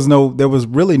because there was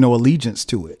really no allegiance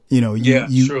to it.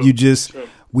 True.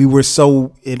 We were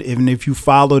so, even if you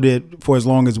followed it for as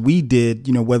long as we did,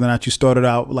 whether or not you started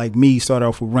out like me, started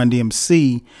off with Run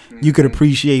DMC, you could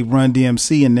appreciate Run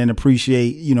DMC and then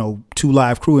appreciate, 2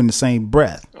 Live Crew in the same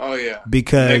breath. Oh yeah.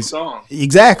 Because next song.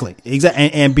 Exactly.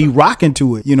 And be rocking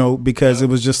to it, because it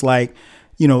was just like,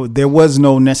 there was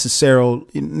no necessarily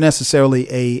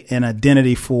an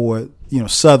identity for,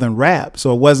 Southern rap.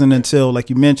 So it wasn't until, like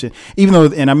you mentioned,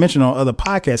 and I mentioned on other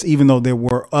podcasts, even though there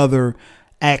were other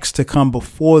acts to come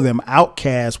before them,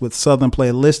 Outkast with Southern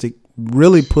Playalistic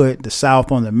really put the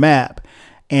South on the map.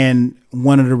 And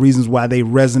one of the reasons why they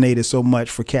resonated so much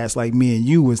for cats like me and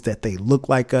you was that they look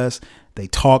like us, they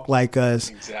talk like us,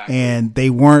 exactly. And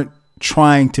they weren't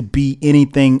trying to be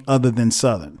anything other than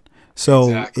Southern. So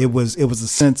exactly. it was a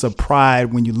sense of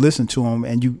pride when you listen to them,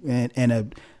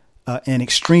 and an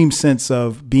extreme sense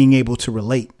of being able to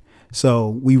relate. So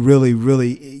we really,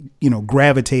 really,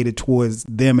 gravitated towards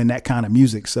them and that kind of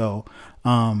music. So,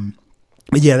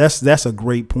 but yeah, that's a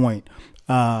great point.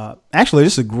 Actually,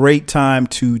 this is a great time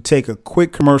to take a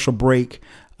quick commercial break.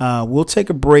 We'll take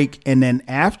a break, and then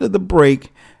after the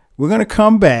break, we're going to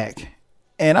come back,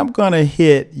 and I'm going to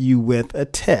hit you with a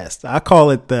test. I call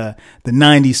it the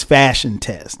 90s fashion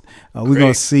test. We're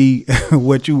going to see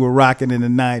what you were rocking in the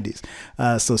 90s.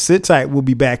 So sit tight. We'll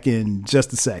be back in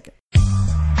just a second.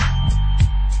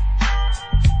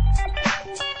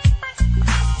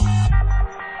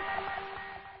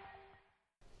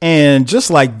 And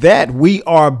just like that, we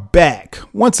are back.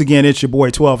 Once again, it's your boy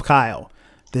 12 Kyle.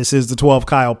 This is the 12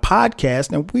 Kyle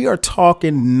podcast, and we are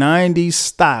talking 90s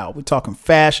style. We're talking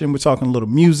fashion. We're talking a little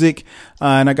music.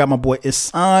 And I got my boy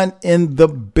Ihsaan in the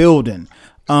building.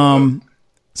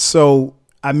 So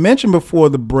I mentioned before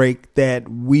the break that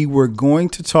we were going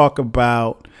to talk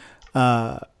about,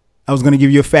 I was going to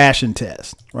give you a fashion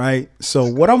test, right? So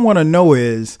what I want to know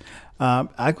is,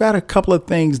 I got a couple of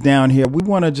things down here. We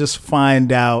want to just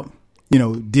find out,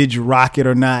 did you rock it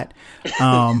or not?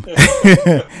 And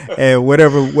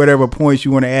whatever points you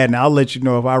want to add, and I'll let you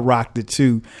know if I rocked it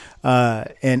too.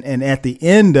 And at the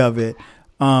end of it,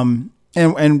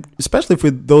 and especially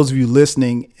for those of you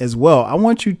listening as well, I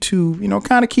want you to,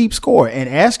 kind of keep score and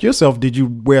ask yourself, did you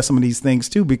wear some of these things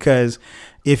too? Because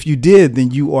if you did,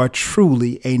 then you are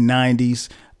truly a 90s,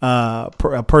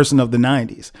 a person of the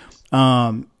 90s.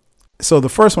 So the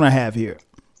first one I have here,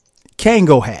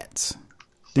 Kango hats.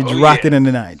 Did you rock it in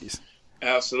the 90s?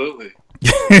 Absolutely.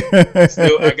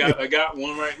 Still, I got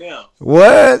one right now.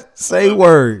 What? Say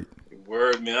word.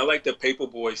 Word, man. I like the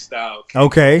paperboy style.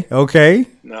 Okay.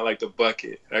 And I like the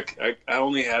bucket. I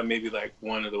only have maybe like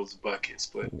one of those buckets,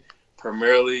 but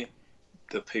primarily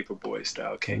the paperboy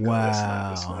style Kango. Wow.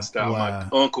 That's my style. Wow.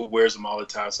 My uncle wears them all the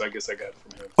time, so I guess I got it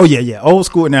from him. Oh, yeah. Old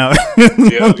school now.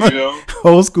 Yeah,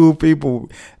 Old school people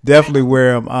definitely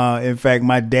wear them. In fact,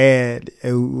 my dad,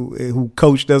 who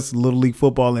coached us Little League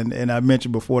football, and I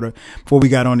mentioned before we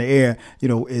got on the air,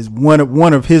 is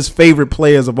one of his favorite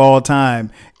players of all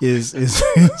time is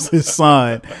his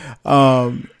son.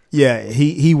 Yeah,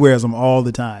 he wears them all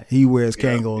the time. He wears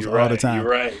Kangos all the time. You're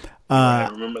right. I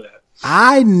remember that.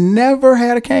 I never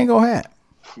had a Kango hat.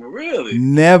 Really?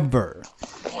 Never.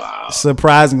 Wow.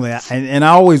 Surprisingly, and I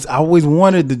always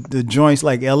wanted the joints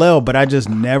like LL, but I just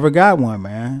never got one,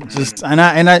 man. Just and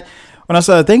I when I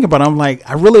started thinking about it, I'm like,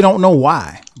 I really don't know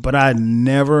why, but I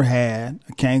never had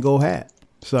a Kango hat.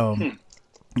 So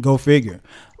go figure.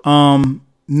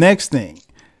 Next thing,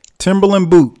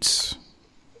 Timberland boots.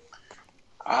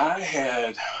 I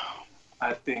had,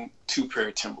 I think, 2 pair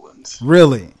of Timberlands.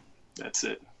 Really? That's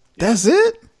it. That's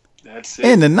it? That's it.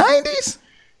 In the 90s?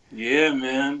 Yeah,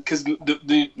 man. Because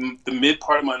the mid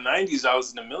part of my 90s, I was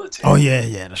in the military. Oh,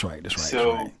 yeah. That's right.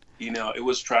 So, it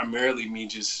was primarily me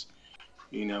just,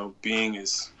 being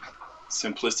as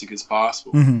simplistic as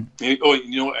possible. Mm-hmm. And,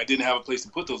 I didn't have a place to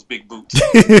put those big boots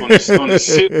on the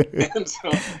ship. And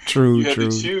so true. You had to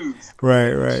choose.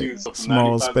 Right. So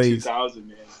small space. 2000,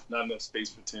 man. Not enough space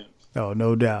for Tim. Oh,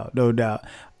 no doubt.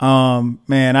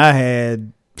 Man,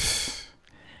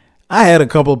 I had a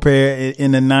couple of pair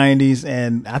in the 90s,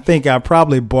 and I think I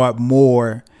probably bought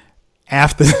more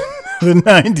after the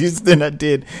 90s than I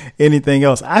did anything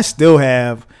else. I've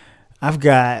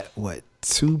got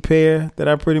 2 pair that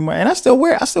I pretty much, and I still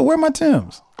wear my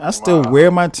Timbs. I still wear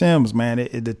my Timbs, man.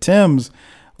 The Timbs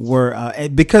were,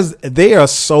 because they are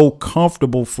so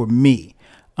comfortable for me.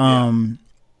 And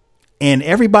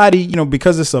everybody,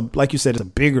 because it's like you said, it's a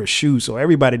bigger shoe. So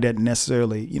everybody doesn't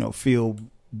necessarily, feel,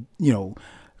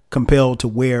 compelled to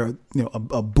wear,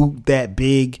 a boot that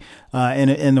big.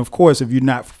 And of course, if you're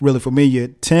not really familiar,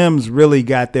 Tim's really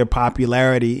got their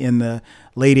popularity in the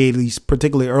late 80s,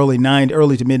 particularly early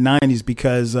to mid 90s,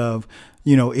 because of,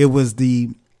 it was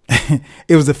the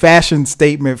fashion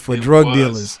statement for drug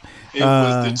dealers. It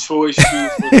was the choice shoe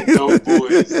for the dope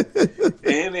boys.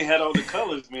 And they had all the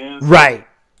colors, man. So, right.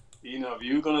 If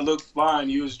you were gonna look fine,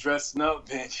 you was dressing up,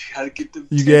 man. You had to get the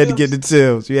Timbs. You had to get the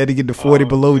Timbs. You had to get the 40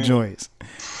 below joints.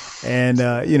 And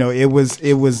it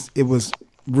was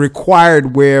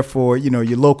required wear for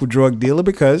your local drug dealer,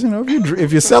 because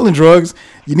if you're selling drugs,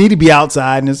 you need to be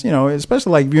outside, and it's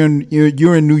especially like if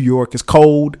you're in New York, it's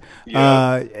cold.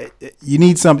 Yeah. You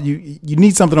need something. You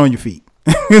need something on your feet.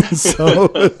 So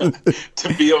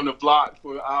to be on the block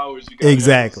for hours, you gotta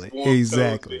exactly.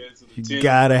 You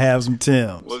gotta have some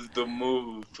Timbs. Was the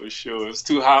move for sure. It's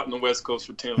too hot on the West Coast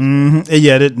for Timbs. Mm-hmm.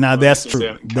 Yeah, that's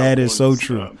true. That is so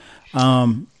true.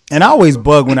 And I always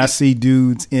bug when I see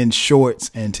dudes in shorts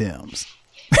and Timbs.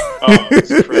 Oh,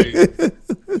 it's crazy.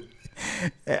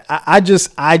 I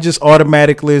just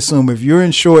automatically assume if you're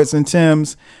in shorts and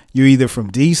Timbs, you're either from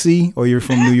DC or you're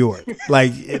from New York.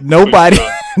 Like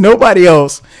nobody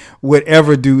else would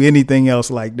ever do anything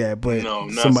else like that. But no,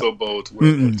 not so bold to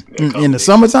wear that in the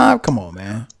summertime, come on,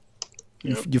 man.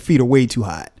 Yep. Your feet are way too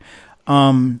hot.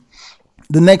 The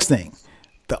next thing,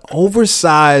 the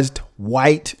oversized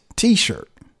white T-shirt.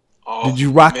 Oh, did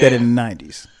you rock that in the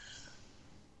 90s?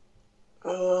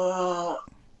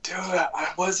 Dude,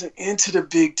 I wasn't into the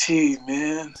big T,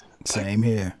 man. Same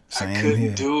here. I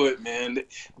couldn't do it, man.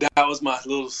 That was my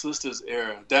little sister's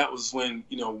era. That was when,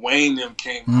 Wayne them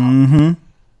came out.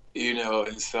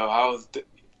 And so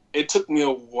it took me a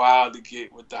while to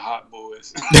get with the hot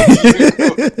boys.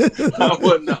 I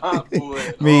wasn't a hot boy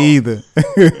at all. Me either.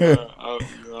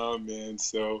 Oh, man.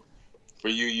 So for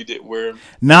you didn't wear them?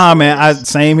 Nah, man.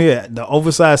 Same here. The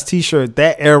oversized T-shirt,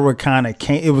 that era kind of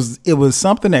came. It was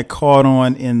something that caught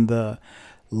on in the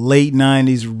late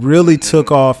 90s, really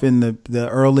took off in the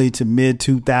early to mid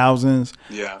 2000s.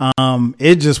 Yeah.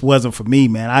 It just wasn't for me,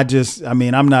 man.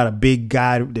 I'm not a big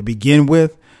guy to begin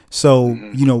with. So,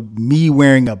 me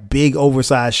wearing a big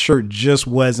oversized shirt just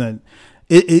wasn't,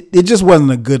 it just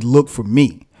wasn't a good look for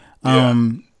me. Yeah.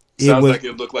 Sounds like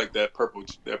it looked like that purple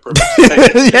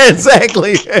jacket. Yeah,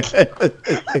 exactly.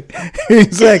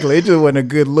 Exactly. It just wasn't a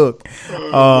good look.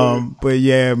 But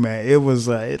yeah, man, it was,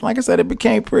 like I said, it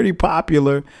became pretty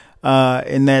popular,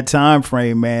 in that time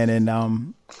frame, man.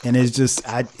 And it's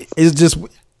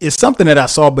something that I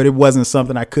saw, but it wasn't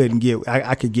something I could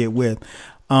get with.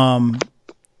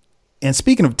 And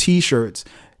speaking of T-shirts,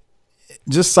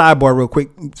 just sidebar real quick,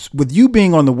 with you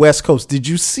being on the West Coast, did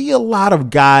you see a lot of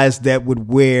guys that would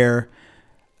wear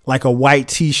like a white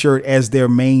T-shirt as their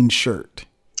main shirt?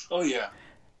 Oh, yeah.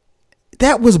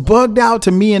 That was bugged out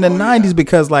to me in the 90s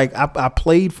because like I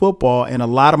played football, and a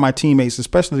lot of my teammates,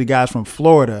 especially the guys from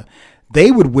Florida, they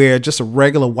would wear just a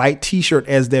regular white T-shirt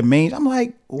as their main. I'm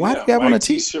like, why do you have on a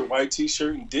T-shirt? White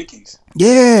T-shirt and Dickies.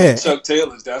 Yeah. Chuck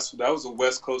Taylor's. That was a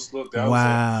West Coast look. That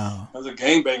was a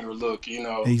gangbanger look,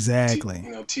 Exactly.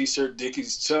 T-shirt,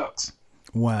 Dickies, Chucks.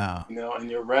 Wow.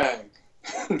 And your rag.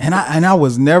 and I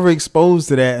was never exposed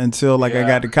to that until I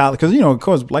got to college, because of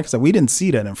course, like I said, we didn't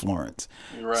see that in Florence.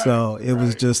 Right, so it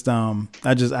was just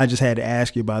I just had to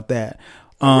ask you about that.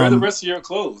 Wear the rest of your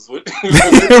clothes.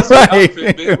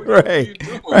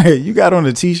 Right. You got on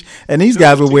a T-shirt, and these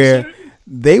guys would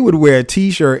wear a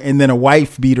T-shirt and then a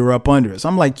wife beater up under it. So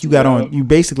I'm like, you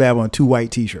basically have on two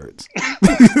white T-shirts.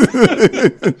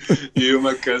 You and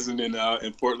my cousin in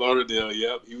Fort Lauderdale.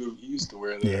 Yep, he used to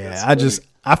wear that. Yeah,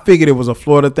 I figured it was a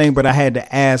Florida thing, but I had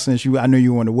to ask, since I knew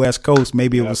you were on the West Coast,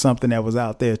 maybe it was something that was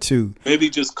out there too. Maybe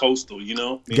just coastal, Maybe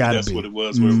that's what it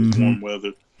was, where it was warm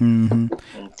weather.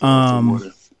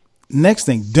 Next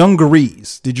thing,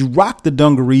 dungarees. Did you rock the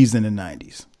dungarees in the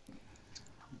 90s?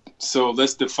 So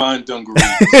let's define dungarees.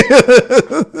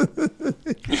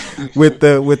 with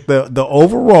the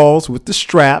overalls with the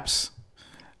straps.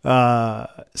 I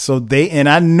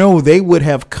know they would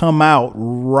have come out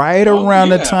right around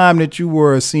the time that you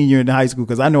were a senior in high school,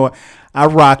 because I know I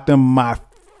rocked them my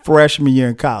freshman year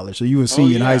in college. So you were a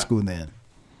senior in high school then.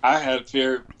 I had a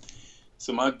pair.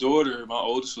 So my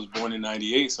oldest, was born in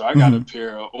 98. So I got a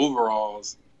pair of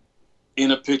overalls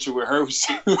in a picture with her.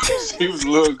 She was a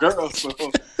little girl. So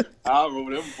I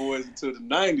remember them boys until the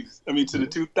 90s. I mean, to the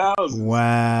 2000s.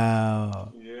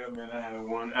 Wow. Yeah, man, I had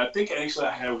one. I think actually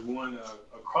I had one,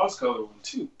 a cross-color one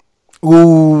too.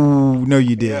 Ooh, no,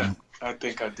 you didn't. Yeah, I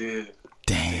think I did.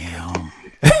 Damn.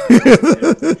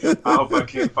 I hope I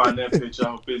can't find that picture.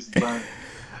 I hope it's fine.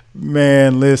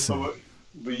 Man, listen. What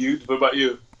about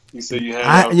you? You said you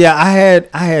had.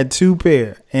 I had two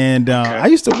pair, and I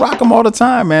used to rock them all the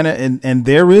time, man. And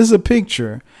there is a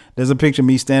picture. There's a picture of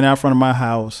me standing out front of my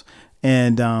house,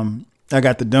 and I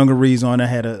got the dungarees on. I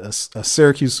had a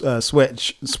Syracuse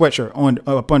sweatshirt on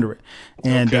up under it,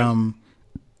 and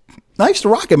I used to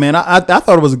rock it, man. I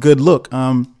thought it was a good look.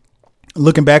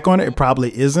 Looking back on it, it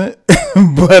probably isn't,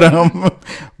 but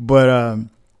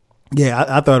yeah,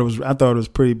 I thought it was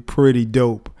pretty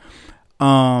dope.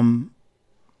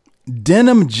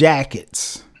 Denim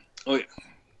jackets. Oh yeah.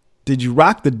 Did you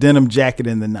rock the denim jacket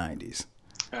in the 90s?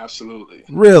 Absolutely.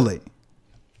 Really?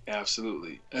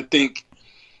 Absolutely. I think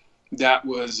that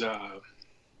was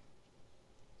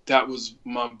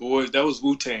my boys. That was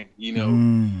Wu-Tang,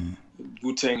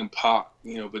 Wu-Tang and Pac,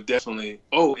 but definitely.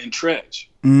 Oh, and Tretch.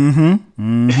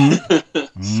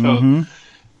 So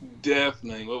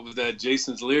definitely, what was that?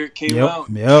 Jason's Lyric came out.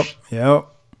 Yep.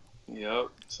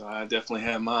 So I definitely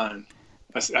had mine.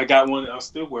 I got one. I'll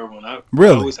still wear one.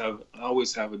 Really? I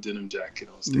always have a denim jacket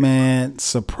on stage. Man,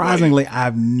 surprisingly,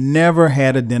 I've never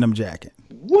had a denim jacket.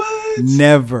 What?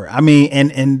 Never. I mean,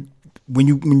 and when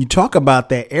you talk about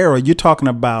that era, you're talking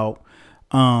about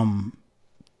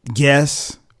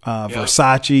Guess,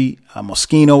 Versace,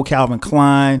 Moschino, Calvin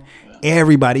Klein,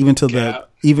 everybody, even to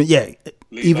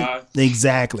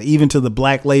exactly, even to the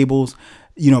black labels.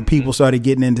 People started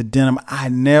getting into denim.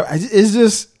 It's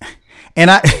just,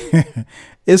 and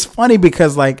it's funny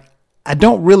because like I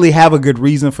don't really have a good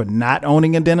reason for not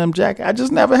owning a denim jacket. I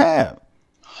just never have.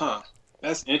 Huh.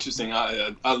 That's interesting.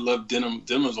 I love denim.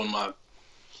 Denim is one of my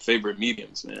favorite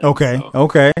mediums, man. Okay. So,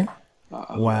 okay. Wow.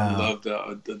 I love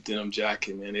the denim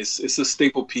jacket, man. It's a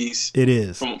staple piece. It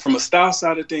is. From a style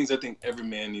side of things, I think every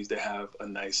man needs to have a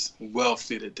nice,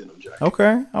 well-fitted denim jacket.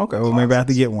 Okay. Well, maybe I have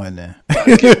to get one then.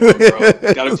 Gotta get one, bro.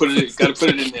 Gotta put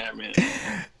it in there, man.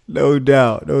 No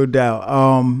doubt.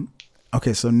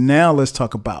 Okay, so now let's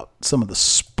talk about some of the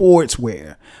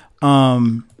sportswear.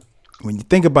 When I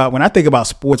think about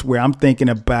sportswear, I'm thinking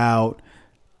about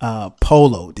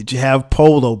polo. Did you have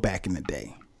polo back in the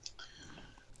day?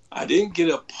 I didn't get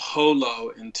a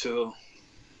polo until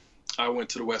I went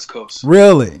to the West Coast.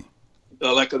 Really?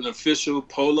 Like an official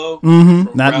polo?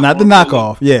 Mm-hmm. Not the knockoff.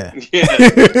 Polo. Yeah. Yeah,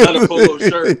 not a polo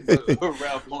shirt, but a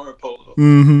Ralph Lauren polo.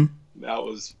 Mm-hmm. That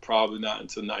was probably not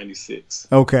until 96.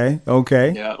 Okay.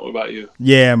 Yeah, what about you?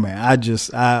 Yeah, man. I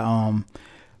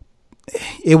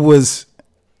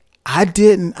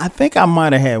think I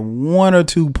might have had one or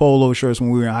two polo shirts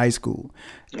when we were in high school.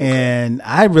 Okay. And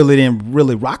I really didn't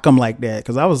rock them like that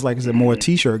because I was, like I said, more a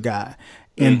t-shirt guy.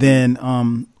 And then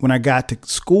when I got to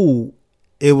school,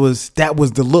 that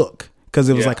was the look because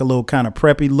it was like a little kind of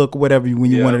preppy look or whatever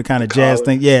when you wanted to kind of jazz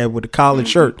thing. Yeah, with a collared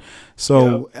shirt.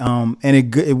 So and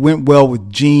it went well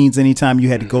with jeans anytime you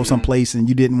had to go someplace and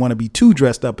you didn't want to be too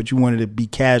dressed up, but you wanted to be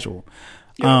casual.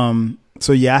 Yeah.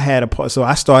 So yeah,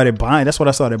 I started buying. That's what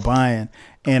I started buying.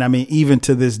 And I mean, even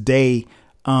to this day,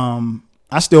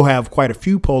 I still have quite a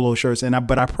few polo shirts,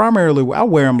 but I primarily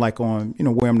wear them like wear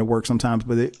them to work sometimes.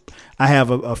 But I have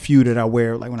a few that I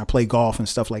wear like when I play golf and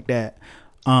stuff like that.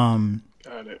 Got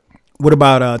it. What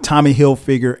about Tommy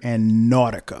Hilfiger and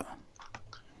Nautica?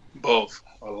 Both,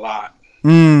 a lot. A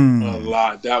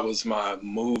lot. That was my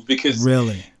move because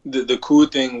really the cool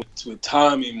thing with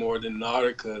Tommy more than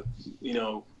Nautica,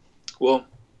 well,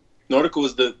 Nautica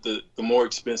was the more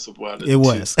expensive one. It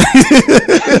was.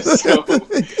 So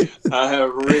I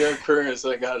have rare occurrence.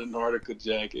 I got a Nautica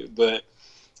jacket, but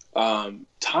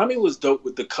Tommy was dope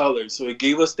with the color. So it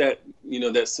gave us that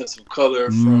that sense of color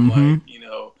from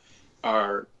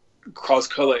our cross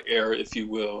color era, if you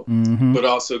will, but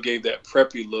also gave that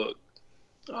preppy look.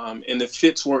 And the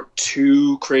fits weren't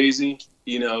too crazy,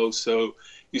 so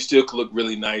you still could look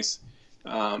really nice.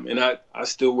 And I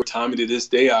still wear Tommy to this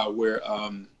day. I wear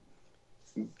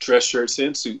dress shirts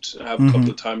and suits. I have a couple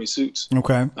of Tommy suits.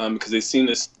 Okay. Because they seem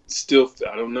to still,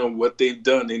 I don't know what they've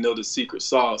done. They know the secret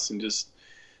sauce and just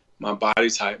my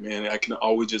body type, man. I can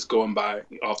always just go and buy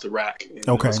off the rack and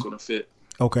know what's going to fit.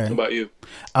 Okay. How about you?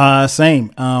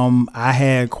 Same. I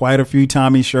had quite a few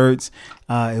Tommy shirts.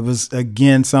 It was,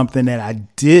 again, something that I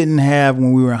didn't have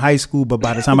when we were in high school, but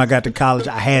by the time I got to college,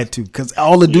 I had to because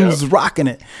all the dudes was rocking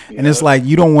it. And it's like,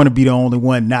 you don't want to be the only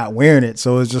one not wearing it.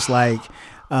 So it's just like,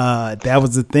 that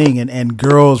was the thing. And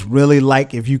girls really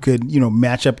like if you could,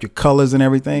 match up your colors and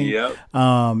everything. Yep.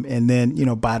 And then,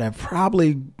 by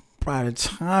the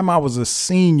time I was a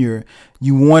senior,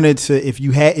 you wanted to, if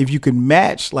you could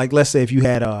match, like, let's say if you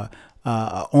had a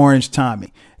orange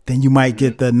Tommy, then you might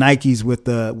get the Nikes with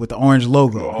the orange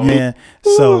logo. Oh. Yeah.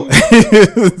 So,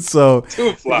 so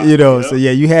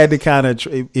you had to kind of,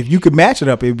 if you could match it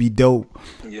up, it'd be dope.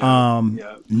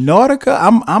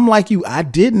 Nautica, I'm like you. I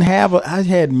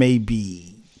had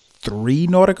maybe 3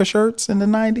 Nautica shirts in the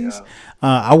 90s.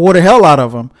 I wore the hell out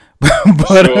of them.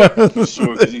 But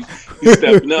sure. You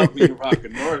stepping up, you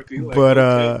rocking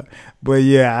Nautica. But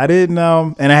yeah, I didn't.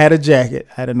 And I had a jacket.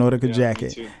 I had a Nautica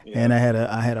jacket, and I had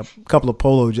a couple of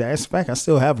polo jackets. In fact, I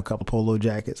still have a couple of polo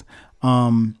jackets.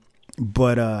 But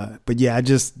yeah,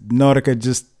 Nautica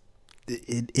just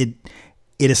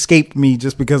it escaped me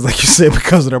just because, like you said,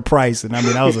 because of the price. And I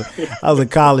mean, I was a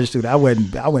college student. I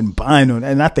wasn't buying them,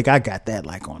 and I think I got that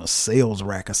like on a sales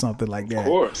rack or something like that. Of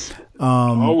course,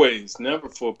 always, never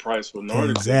full price with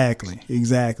Nautica.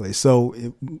 Exactly. So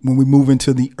when we move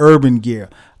into the urban gear,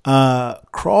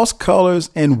 cross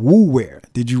colors and woo wear,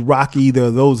 did you rock either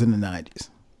of those in the 90s?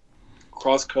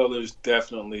 Cross colors,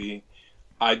 definitely.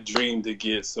 I dreamed to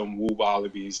get some woo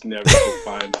wallabies, never could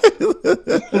find them.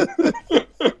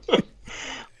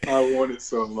 I wanted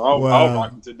some. I'll rock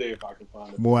them today if I can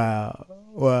find them.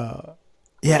 Wow.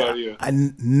 Yeah, I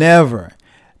never.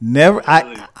 Really?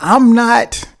 I'm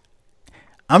not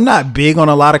big on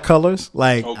a lot of colors.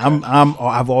 Like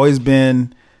I've always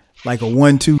been like a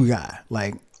 1-2 guy.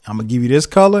 Like, I'm gonna give you this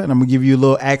color and I'm gonna give you a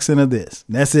little accent of this.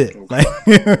 That's it. Okay.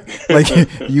 Like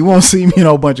you won't see me in a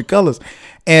whole bunch of colors.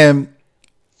 And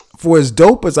for as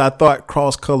dope as I thought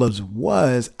cross colors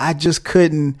was, I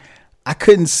couldn't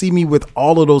see me with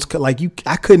all of those.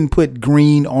 I couldn't put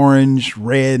green, orange,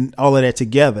 red, all of that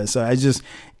together. So it was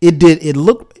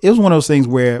one of those things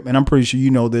where, and I'm pretty sure you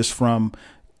know this from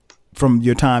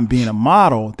your time being a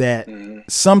model, that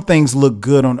some things look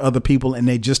good on other people and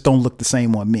they just don't look the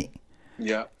same on me.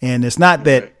 Yeah. And it's not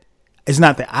that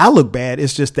I look bad.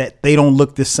 It's just that they don't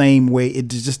look the same way. It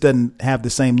just doesn't have the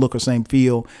same look or same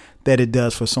feel that it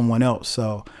does for someone else.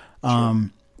 So,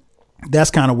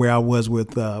 that's kind of where I was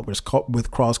with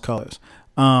cross colors.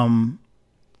 FUBU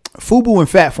and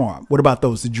Fat Farm. What about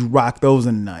those? Did you rock those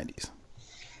in the 90s?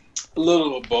 A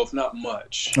little of both, not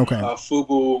much. Okay.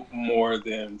 FUBU more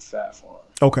than Fat Farm.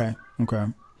 Okay.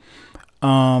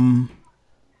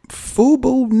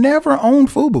 FUBU, never owned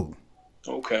FUBU.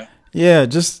 Okay. Yeah,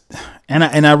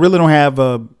 and I really don't have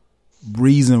a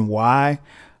reason why.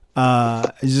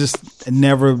 It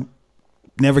never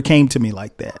came to me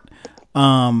like that.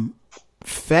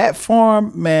 Fat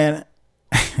Farm, man.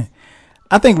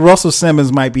 I think Russell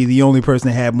Simmons might be the only person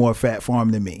that had more Fat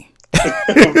Farm than me.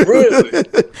 Really?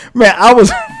 Man, I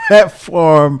was Fat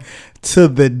Farm to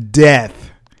the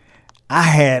death. I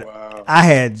had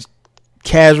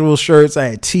casual shirts, I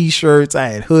had t-shirts, I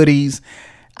had hoodies.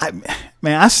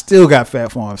 I still got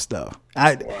Fat Farm stuff.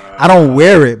 I don't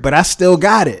wear it, but I still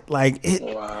got it. Like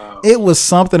it was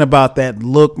something about that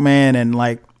look, man, and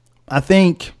like I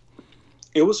think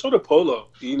it was sort of polo.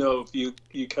 You know, if you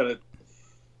kind of,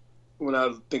 when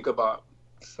I think about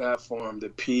Fat Farm, the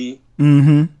P,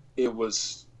 it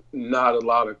was not a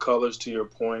lot of colors. To your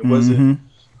point, was it?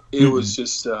 It was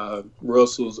just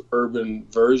Russell's urban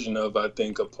version of, I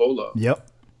think, a polo. Yep,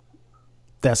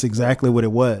 that's exactly what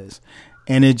it was.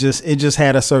 And it just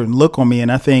had a certain look on me.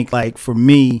 And I think, like, for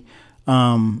me,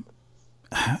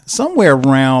 somewhere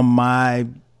around my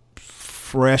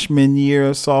freshman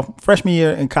year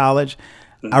in college,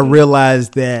 I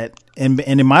realized that, and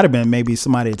it might have been maybe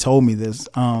somebody told me this.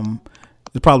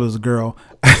 It probably was a girl.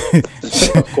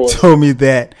 Told me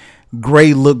that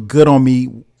gray looked good on me,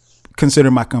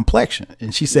 considering my complexion.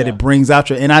 And she said it brings out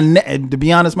your. And to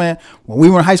be honest, man, when we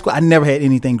were in high school, I never had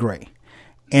anything gray.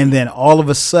 And then all of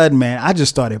a sudden, man, I just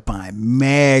started buying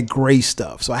mad gray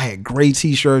stuff. So I had gray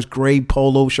t-shirts, gray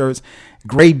polo shirts.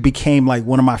 Gray became like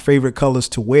one of my favorite colors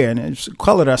to wear. And it's a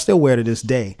color that I still wear to this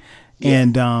day. Yeah.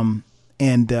 And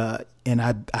I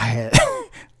had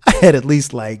I had at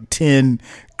least like 10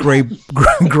 gray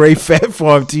Fat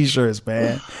Farm t-shirts,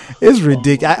 man. It's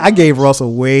ridiculous. I gave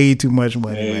Russell way too much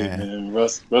money, man.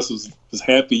 Russ was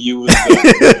happy you was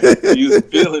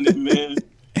feeling it, man.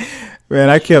 Man,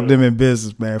 I kept them in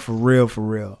business, man, for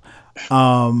real.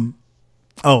 Another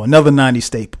 90s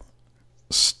staple.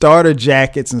 Starter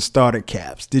jackets and starter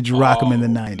caps. Did you rock them in the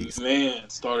 90s? Man,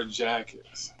 starter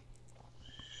jackets.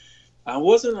 I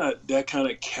wasn't that kind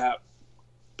of cap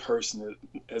person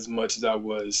as much as I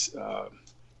was,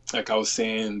 like I was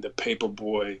saying, the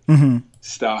Paperboy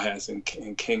style hats and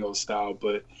Kango style,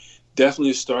 but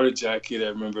definitely a starter jacket. I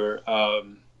remember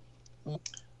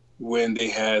when they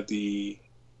had the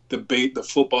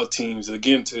football teams,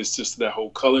 again, it's just that whole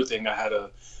color thing. I had a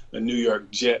New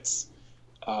York Jets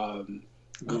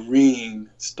green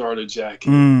starter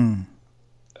jacket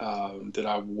that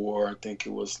I wore. I think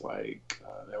it was like,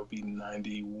 that would be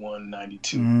 91,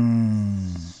 92.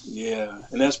 Yeah.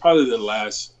 And that's probably the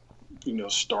last,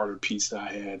 starter piece that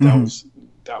I had. That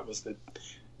was the,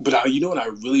 but you know what I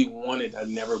really wanted, I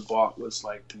never bought, was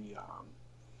like the,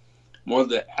 more of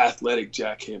the athletic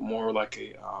jacket, more like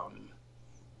a,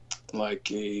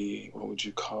 what would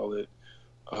you call it?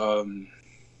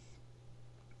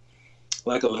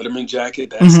 Like a Letterman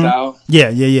jacket, that style. Yeah.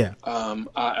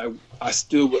 I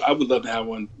would love to have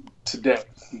one today,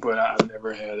 but I've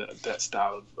never had that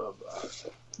style of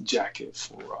jacket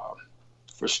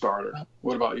for starter.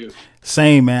 What about you?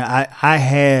 Same, man. I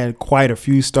had quite a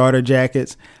few starter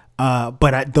jackets,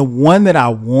 but the one that I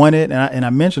wanted, and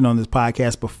I mentioned on this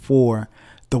podcast before,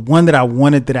 the one that I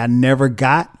wanted that I never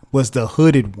got was the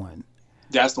hooded one.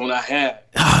 That's the one I had.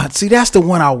 See, that's the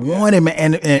one I wanted, man.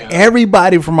 And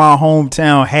everybody from our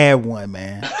hometown had one,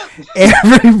 man.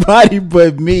 Everybody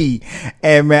but me.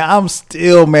 And, man, I'm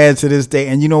still mad to this day.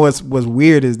 And you know what's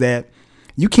weird is that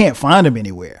you can't find them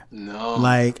anywhere. No.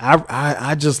 Like,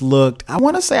 I just looked. I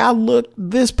want to say I looked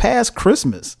this past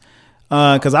Christmas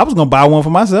because I was going to buy one for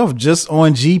myself just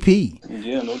on GP.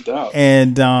 Yeah, no doubt.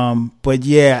 And, but,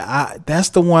 yeah, that's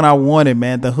the one I wanted,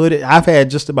 man. The hooded. I've had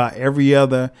just about every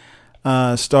other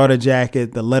starter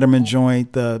jacket, the Letterman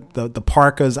joint, the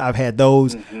Parkers. I've had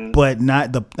those, but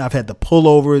not I've had the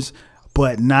pullovers,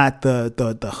 but not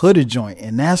the hooded joint,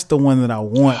 and that's the one that I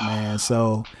want, man.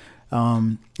 So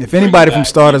if anybody from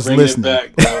Starter's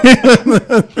listening,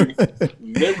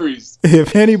 memories.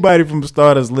 If anybody from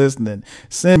Starter's listening,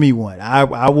 send me one.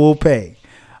 I will pay.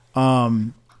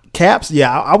 Caps,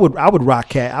 yeah, I would rock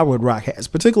cat. I would rock hats,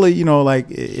 particularly, you know, like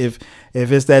if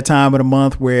it's that time of the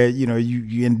month where, you know,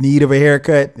 you're in need of a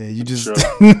haircut, you just sure.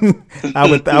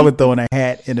 I would throw in a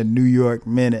hat in a New York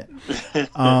minute.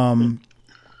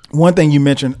 One thing you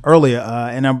mentioned earlier,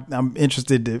 and I'm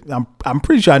interested. I'm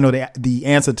pretty sure I know the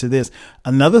answer to this.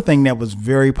 Another thing that was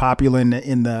very popular in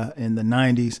the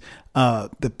 90s,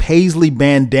 the Paisley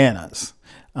bandanas.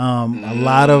 A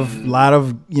lot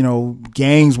of you know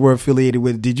gangs were affiliated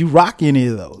with. Did you rock any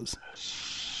of those?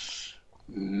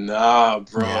 Nah,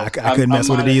 bro. Yeah, I couldn't mess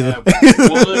with it either. One,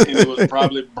 and it was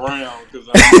probably brown because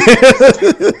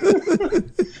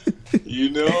you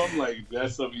know, I'm like,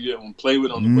 that's something you don't play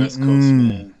with on the West Coast,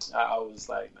 man. I was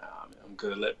like, nah, man, I'm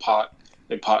gonna let Pac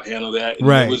handle that. And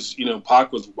right. It was, you know,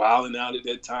 Pac was wilding out at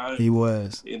that time. He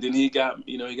was. And then he got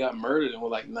murdered in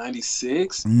like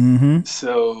 96.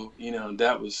 So, you know,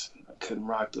 I couldn't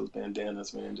rock those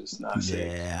bandanas, man. Just not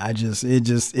safe. Yeah,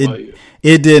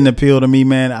 it didn't appeal to me,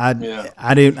 man.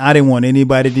 I didn't want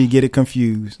anybody to get it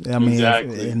confused. I mean,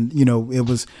 exactly. And you know,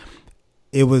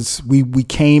 we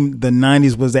came, the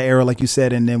 90s was the era, like you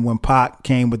said, and then when Pac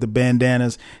came with the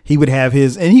bandanas, he would have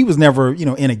his, and he was never, you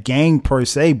know, in a gang per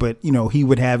se, but, you know, he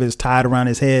would have his tied around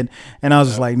his head, and I was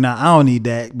just like, nah, I don't need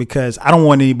that, because I don't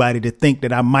want anybody to think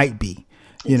that I might be,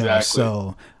 you know,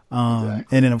 so, and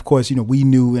then of course, you know, we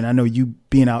knew, and I know you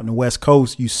being out in the West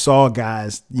Coast, you saw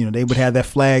guys, you know, they would have that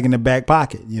flag in the back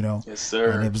pocket, you know. Yes,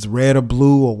 sir. And it was red or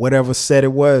blue or whatever set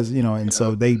it was, you know, and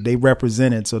so they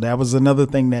represented. So that was another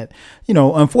thing that, you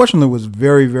know, unfortunately was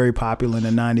very, very popular in the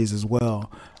 90s as well.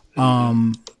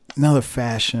 Another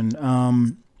fashion,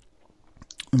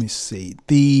 let me see,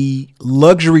 the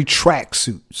luxury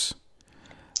tracksuits.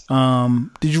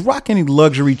 Did you rock any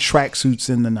luxury tracksuits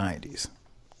in the 90s?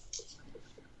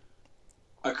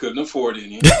 I couldn't afford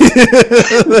any.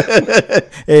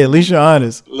 Hey, at least you're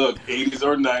honest. Look, 80s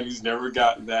or 90s, never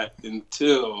got that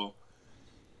until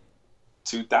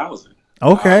 2000.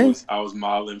 Okay. I was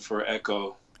modeling for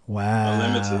Echo. Wow.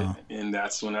 Unlimited, and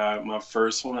that's when my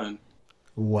first one.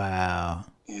 Wow.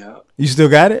 Yeah. You still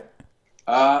got it?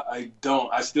 I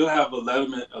don't. I still have a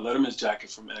Letterman's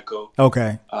jacket from Echo.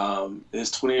 Okay.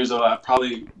 It's 20 years old. I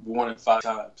probably worn it 5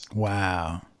 times.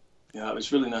 Wow. Yeah,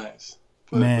 it's really nice.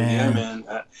 But yeah, man,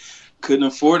 I couldn't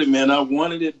afford it, man. I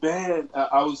wanted it bad.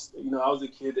 I was a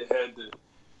kid that had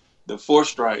the 4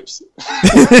 stripes.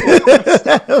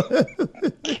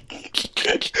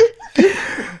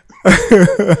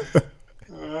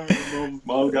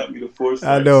 Mom got me the 4 stripes.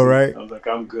 I know, right? I was like,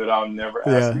 I'm good. I'll never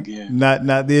ask again. Not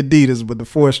the Adidas, but the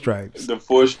 4 stripes. The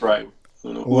 4 stripe. I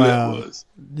don't know who that was.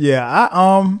 Yeah,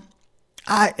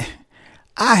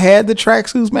 I had the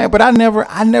tracksuits, man, but I never.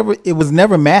 It was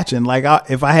never matching. Like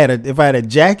if I had a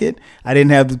jacket, I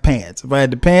didn't have the pants. If I had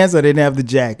the pants, I didn't have the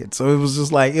jacket. So it was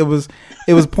just like it was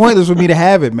pointless for me to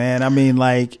have it, man. I mean,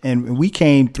 like, and we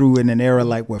came through in an era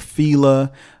like with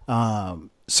Fila,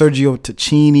 Sergio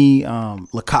Tacchini,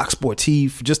 Lecoq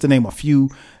Sportif, just to name a few,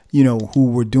 you know, who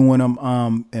were doing them.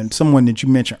 And someone that you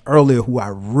mentioned earlier who I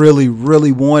really,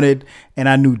 really wanted, and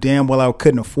I knew damn well I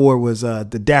couldn't afford was the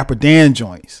Dapper Dan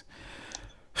joints.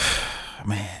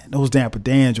 Man, those Dapper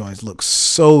Dan joints look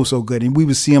so good, and we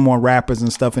would see them on rappers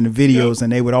and stuff in the videos, and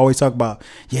they would always talk about,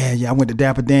 yeah, I went to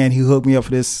Dapper Dan, he hooked me up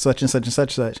for this such and such and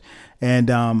such,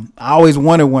 and I always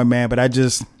wanted one, man, but I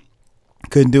just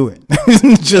couldn't do it.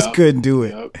 Couldn't do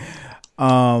it.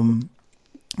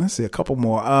 Let's see, a couple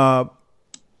more.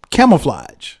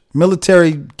 Camouflage,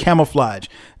 military camouflage.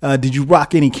 Did you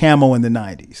rock any camo in the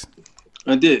 90s?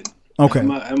 I did. Okay,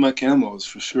 I had my camos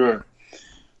for sure.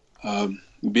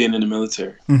 Being in the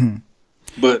military.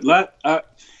 But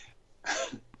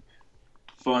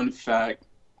fun fact,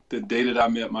 the day that I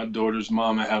met my daughter's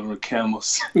mom, I had on a camo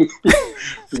suit,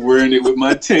 wearing it with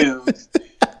my Timbs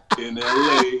in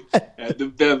LA at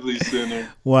the Beverly Center.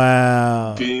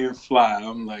 Wow. Being fly.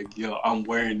 I'm like, yo, I'm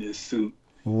wearing this suit.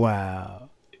 Wow.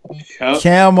 Yep.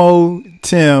 Camo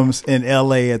Timbs in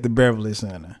LA at the Beverly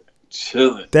Center.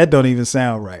 Chilling. That don't even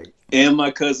sound right. And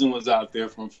my cousin was out there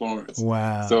from Florence.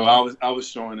 Wow. So I was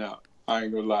showing out. I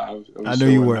ain't gonna lie. I know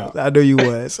you were. I know you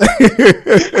was.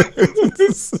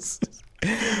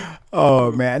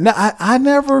 Oh man. No, I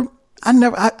never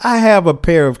I have a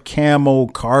pair of camo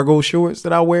cargo shorts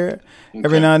that I wear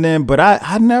every now and then, but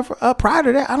I never, prior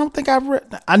to that, I don't think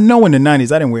I know in the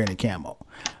 90s I didn't wear any camo.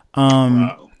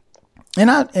 Wow.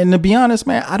 And to be honest,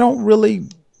 man, I don't really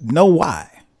know why.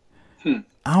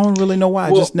 I don't really know why.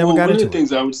 I just never got into it. One of the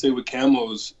things I would say with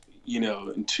camos,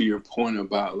 and to your point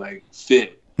about like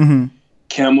fit,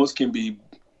 camos can be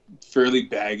fairly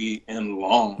baggy and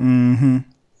long.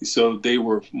 So they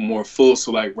were more full.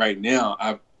 So like right now,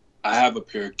 I have a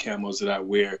pair of camos that I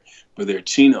wear, but they're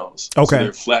chinos. Okay. So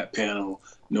they're flat panel,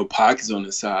 no pockets on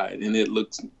the side, and it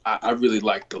looks. I really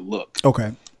like the look.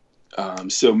 Okay.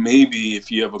 So maybe if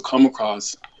you ever come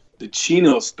across the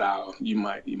chino style, you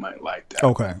might like that.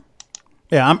 Okay.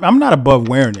 Yeah, I'm not above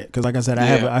wearing it because, like I said, I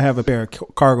have a pair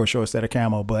of cargo shorts that are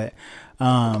camo, but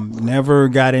never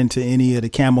got into any of the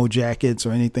camo jackets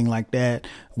or anything like that,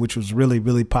 which was really,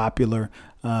 really popular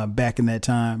back in that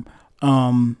time.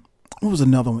 What was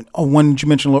another one? Oh, one that you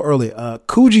mentioned a little earlier.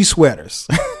 Coogee sweaters.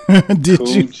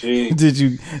 Did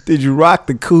you rock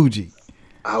the Coogee?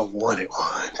 I wanted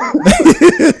one.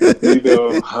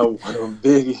 I want a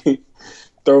big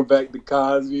throwback to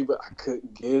Cosby, but I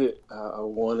couldn't get it. I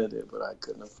wanted it, but I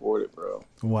couldn't afford it, bro.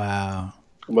 Wow.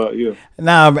 How about you?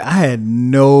 Nah, I had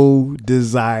no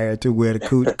desire to wear the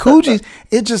Coogee. Coogees,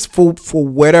 it just for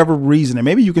whatever reason, and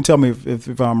maybe you can tell me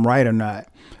if I'm right or not.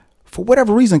 For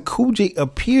whatever reason, Coogee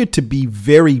appeared to be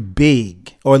very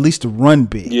big, or at least to run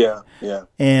big. Yeah.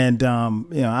 And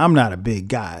I'm not a big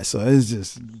guy, so it's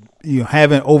just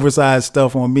having oversized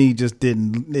stuff on me just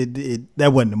didn't.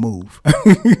 That wasn't the move.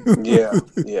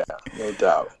 yeah, no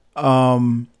doubt.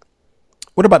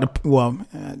 What about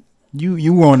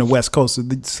you were on the West Coast,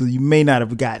 so you may not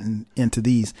have gotten into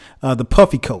these. The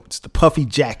puffy coats, the puffy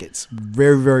jackets,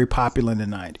 very, very popular in the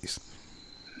 90s.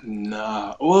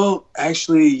 Nah. Well,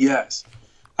 actually, yes.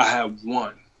 I have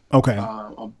one. Okay.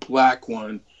 A black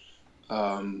one.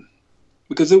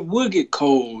 Because it would get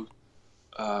cold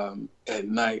at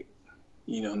night,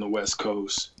 on the West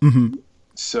Coast. Mm-hmm.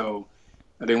 So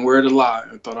I didn't wear it a lot.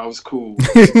 I thought I was cool.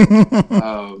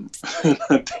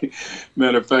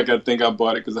 Matter of fact, I think I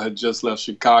bought it because I had just left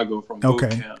Chicago from boot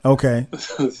camp. Okay.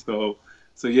 So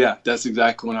yeah, that's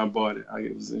exactly when I bought it.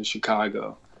 It was in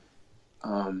Chicago.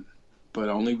 But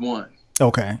only one.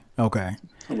 Okay. How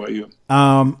about you?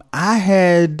 I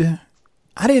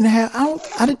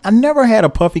never had a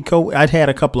puffy coat. I'd had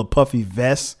a couple of puffy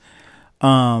vests.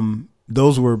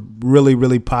 Those were really,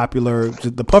 really popular.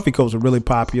 The puffy coats were really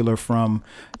popular from,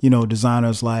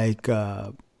 designers like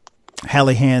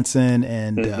Halle Hansen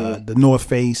and the North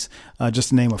Face, just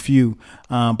to name a few.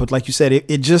 But like you said,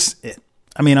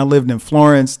 I lived in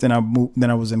Florence, then I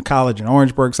was in college in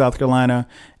Orangeburg, South Carolina,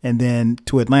 and then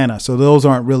to Atlanta. So those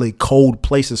aren't really cold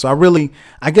places. So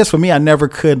I guess for me, I never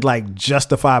could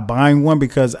justify buying one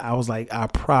because I was like, I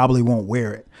probably won't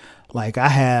wear it. Like I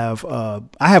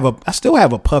still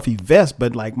have a puffy vest,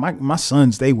 but like my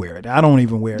sons, they wear it. I don't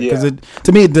even wear it because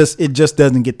to me, it just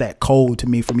doesn't get that cold to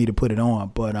me for me to put it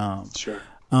on. But, sure.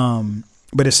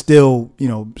 But it still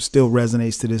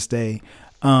resonates to this day.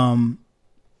 Can't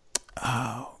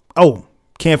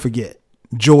forget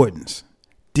Jordans.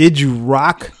 Did you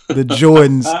rock the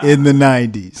Jordans in the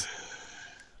 90s?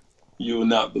 You will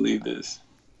not believe this.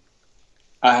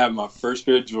 I had my first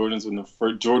pair of Jordans when the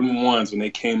first Jordan 1s when they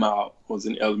came out was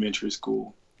in elementary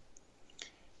school.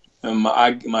 And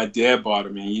my dad bought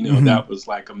them, and that was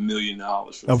like $1 million.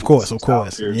 Of course. Yeah,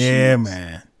 shoes.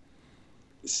 Man.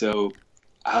 So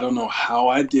I don't know how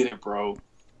I did it, bro.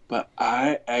 But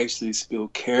I actually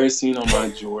spilled kerosene on my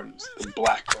Jordans, the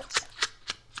black ones.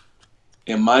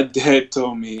 And my dad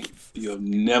told me, you'll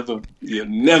never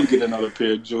get another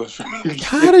pair of Jordans from me.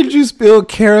 How did you spill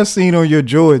kerosene on your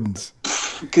Jordans?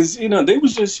 Because, they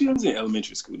was just shoes. I was in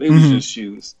elementary school. They was just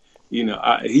shoes.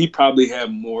 He probably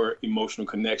had more emotional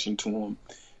connection to them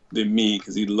than me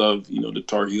because he loved, the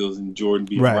Tar Heels and Jordan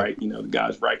being right. The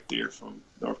guys right there from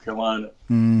North Carolina.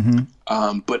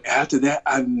 Mm-hmm. But after that,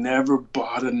 I never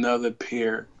bought another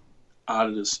pair out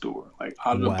of the store, like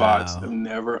out of the box. I've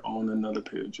never owned another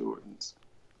pair of Jordans.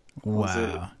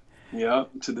 Wow. Yeah,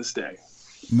 to this day.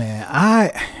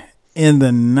 Man, in the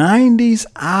 90s,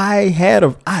 I had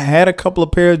a couple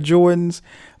of pair of Jordans,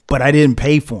 but I didn't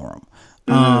pay for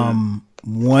them.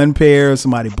 One pair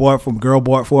girl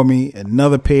bought for me.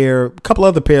 Another pair, a couple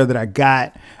other pair that I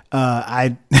got.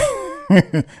 I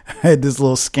had this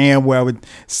little scam where I would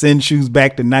send shoes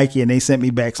back to Nike and they sent me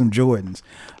back some Jordans.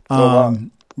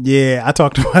 Yeah, I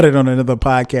talked about it on another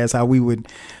podcast, how we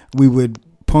would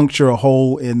puncture a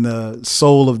hole in the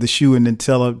sole of the shoe and then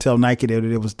tell Nike that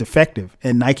it was defective.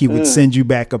 And Nike would send you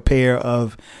back a pair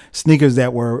of sneakers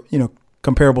that were,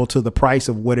 comparable to the price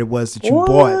of what it was that you What?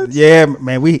 bought. Yeah,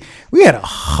 man, we had a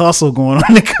hustle going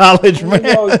on in college, man.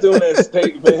 I was doing that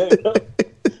steak, man.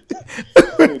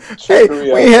 Hey,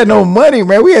 we ain't had no money,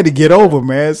 man. We had to get over,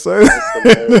 man. So,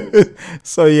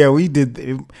 so yeah, we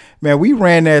did, man. We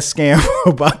ran that scam for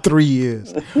about 3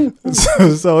 years.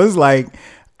 So it's like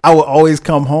I would always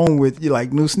come home with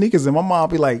like new sneakers, and my mom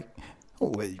would be like,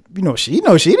 oh, she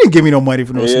didn't give me no money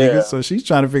for no sneakers, so she's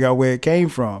trying to figure out where it came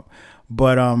from.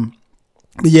 But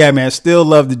yeah, man, still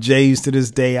love the J's to this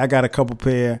day. I got a couple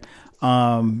pair,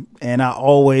 and I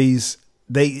always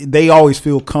they always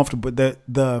feel comfortable.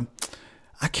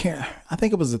 I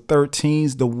think it was the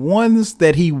 13s, the ones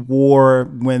that he wore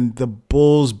when the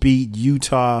Bulls beat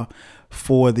Utah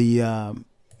for the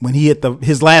when he hit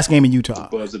his last game in Utah.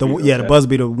 The buzzer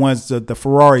beater ones, the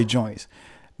Ferrari joints.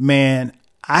 Man,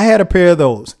 I had a pair of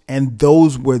those, and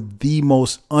those were the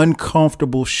most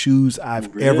uncomfortable shoes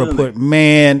I've ever put.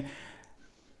 Man,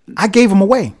 I gave them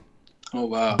away. Oh,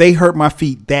 wow. They hurt my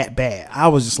feet that bad. I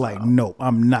was just like, no,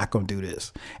 I'm not going to do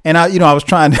this. And I was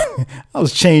trying to, I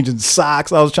was changing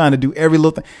socks. I was trying to do every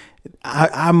little thing.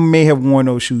 I may have worn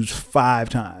those shoes 5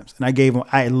 times, and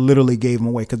I literally gave them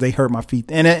away because they hurt my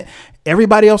feet. And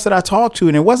everybody else that I talked to,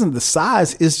 and it wasn't the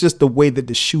size, it's just the way that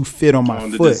the shoe fit on my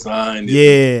foot. The design.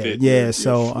 Yeah.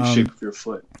 So shape of your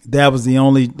foot. That was the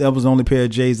only pair of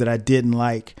J's that I didn't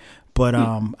like. But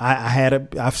like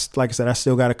I said, I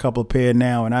still got a couple of pair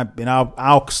now, and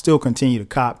I'll still continue to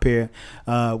cop pair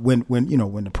when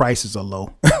the prices are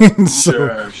low.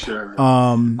 So, sure.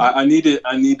 I need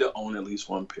to own at least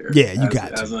one pair. Yeah, you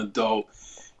got to. As an adult,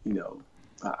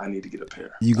 I need to get a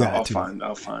pair.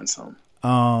 I'll find some.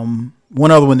 One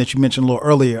other one that you mentioned a little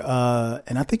earlier,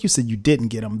 and I think you said you didn't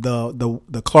get them,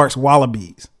 the Clark's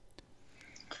Wallabies.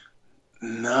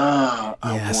 Nah.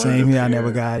 Yeah, same here. I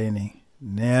never got any.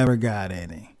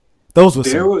 Those were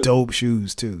some dope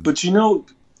shoes too. But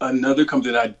another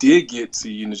company that I did get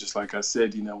to, just like I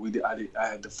said, I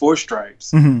had the 4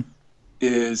 stripes. Mm-hmm.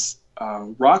 Is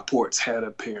Rockport's had a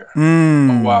pair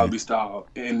of Wallaby style,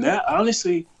 and that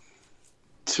honestly,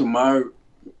 to my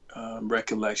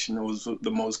recollection, it was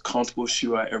the most comfortable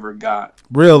shoe I ever got.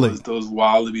 Really, was those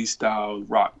Wallaby style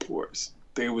Rockports.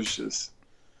 They was just,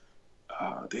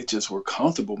 they just were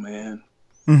comfortable, man.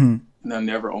 Mm-hmm. And I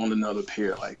never owned another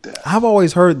pair like that. I've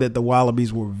always heard that the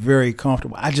Wallabies were very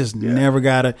comfortable. I just never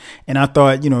got it. And I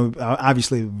thought,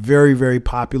 obviously very, very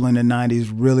popular in the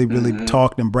 90s, really, really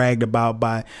talked and bragged about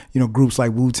by, groups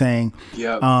like Wu-Tang.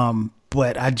 Yeah.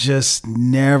 But I just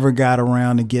never got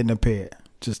around to getting a pair.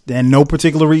 And no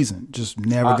particular reason. Just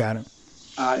never got it.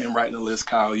 I am writing a list,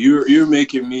 Kyle. You're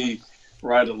making me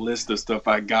write a list of stuff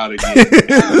I gotta get.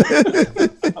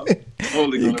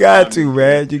 You got to,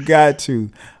 man. You got to.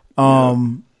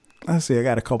 Let's see. I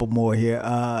got a couple more here.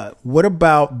 What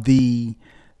about the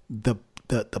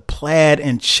plaid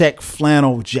and check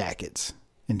flannel jackets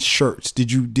and shirts?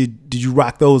 Did you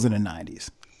rock those in the 90s?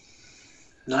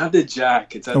 Not the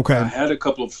jackets. Okay. I had a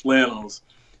couple of flannels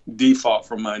default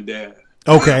from my dad.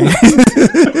 Okay. I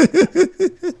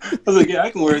was like, yeah,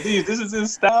 I can wear these. This is in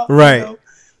style. Right.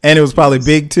 And it was probably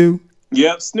big too.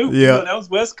 Yep, Snoop. Yeah, that was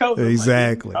West Coast.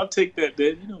 Exactly. I'll take that,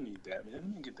 Dad. You don't need that, man.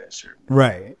 Let me get that shirt.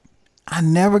 Right. I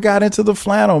never got into the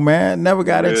flannel, man. Never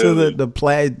got into the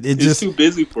plaid. It's just too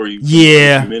busy for you.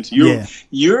 Yeah.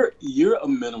 You're a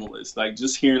minimalist. Like,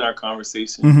 just hearing our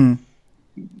conversation,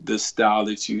 the style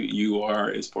that you are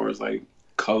as far as like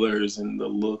colors and the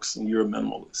looks, and you're a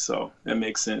minimalist, so that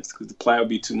makes sense because the plaid would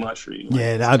be too much for you.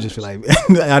 Yeah, I'll just feel like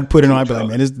I'd put it on. I'd be like,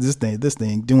 man, this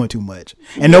thing doing too much,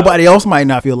 and nobody else might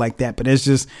not feel like that, but that's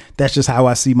just how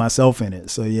I see myself in it.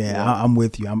 So I'm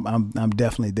with you. I'm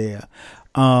definitely there.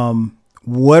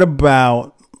 What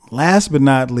about, last but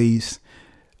not least,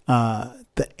 the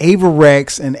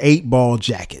Averex and 8-ball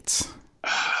jackets?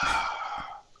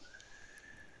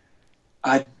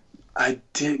 I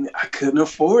couldn't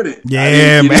afford it.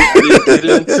 Yeah, man. I didn't get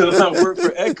it until I worked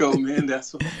for Echo, man.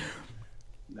 That's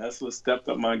what stepped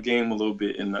up my game a little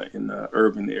bit in the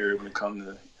urban area when it comes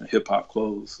to hip hop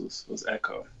clothes was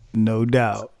Echo. No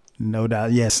doubt.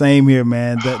 Yeah, same here,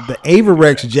 man. The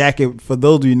Averex jacket, for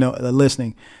those of you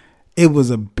listening, it was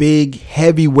a big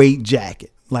heavyweight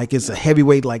jacket. Like, it's a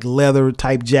heavyweight, like leather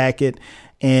type jacket,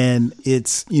 and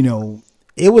it's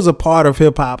it was a part of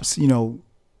hip hop's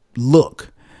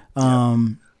look.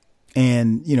 And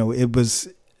it was,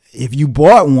 if you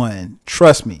bought one,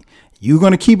 trust me, you're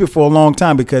going to keep it for a long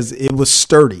time because it was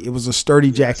sturdy. It was a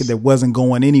sturdy jacket that wasn't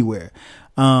going anywhere.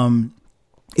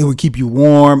 It would keep you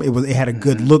warm. It had a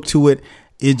good look to it.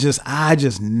 I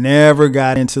just never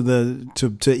got into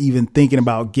to even thinking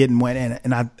about getting one.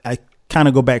 And I kind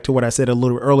of go back to what I said a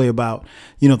little earlier about,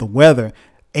 the weather.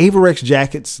 Averex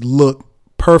jackets look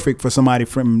perfect for somebody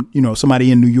from,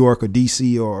 somebody in New York or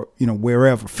DC or,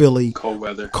 wherever, Philly. Cold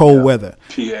weather.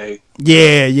 PA.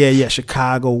 Yeah.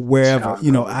 Chicago, wherever.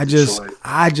 Detroit.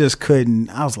 I just couldn't.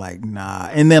 I was like, nah.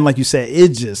 And then, like you said,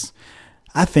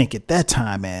 I think at that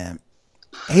time, man,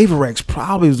 Averex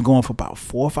probably was going for about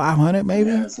 $400 or $500, maybe.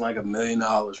 Yeah, it's like $1 million,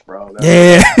 bro.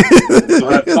 That's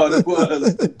what I thought it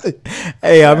was.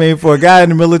 Hey, I mean, for a guy in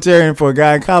the military and for a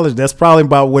guy in college, that's probably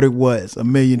about what it was, $1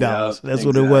 million. That's exactly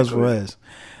what it was for us.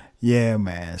 Yeah,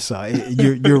 man. So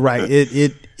you're right.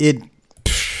 It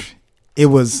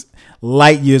was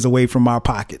light years away from our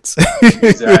pockets.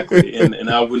 Exactly. And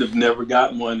I would have never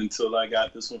gotten one until I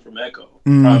got this one from Echo.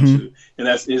 Mm-hmm. Promise you. And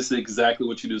it's exactly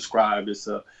what you described. It's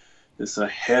a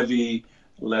heavy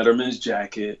Letterman's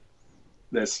jacket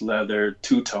that's leather,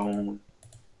 two-tone,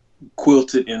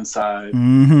 quilted inside.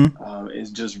 Mm-hmm.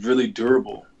 It's just really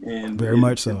durable. And very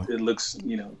much so. It looks,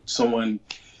 someone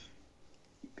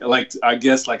I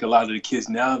guess like a lot of the kids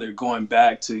now, they're going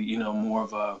back to, more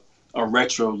of a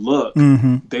retro look.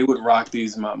 Mm-hmm. They would rock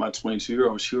these. My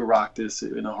 22-year-old, she would rock this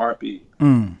in a heartbeat.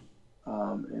 And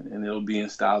it'll be in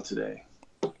style today.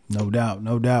 No doubt.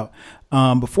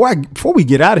 Before we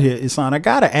get out of here, Ihsaan, I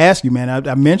gotta ask you, man.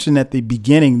 I mentioned at the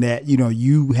beginning that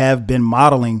you have been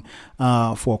modeling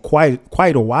for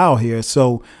quite a while here.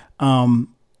 So,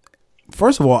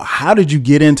 first of all, how did you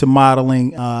get into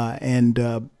modeling?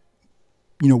 And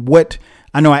what?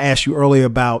 I know I asked you earlier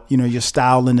about your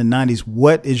style in the '90s.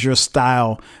 What is your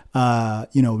style? Now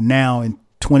in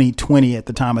 2020 at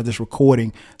the time of this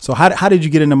recording. So how did you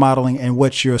get into modeling, and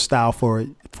what's your style for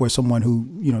someone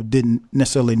who, didn't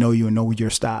necessarily know you and know your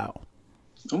style?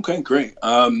 Okay, great.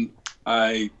 It's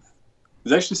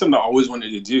actually something I always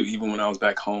wanted to do, even when I was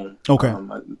back home. Okay.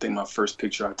 I think my first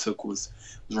picture I took was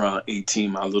around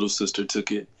 18. My little sister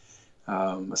took it.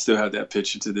 I still have that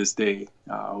picture to this day.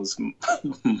 I was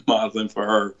modeling for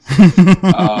her.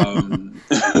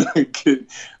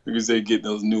 Getting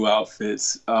those new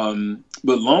outfits.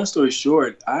 But long story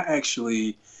short, I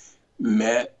actually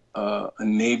met a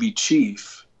Navy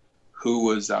chief who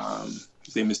was,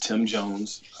 his name is Tim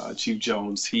Jones, Chief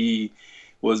Jones. He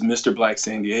was Mr. Black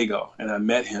San Diego. And I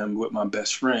met him with my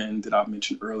best friend that I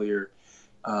mentioned earlier,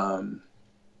 on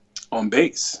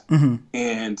base. Mm-hmm.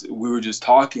 And we were just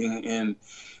talking, and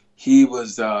he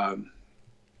was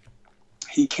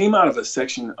he came out of a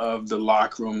section of the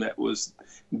locker room that was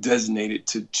designated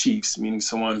to chiefs, meaning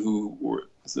someone who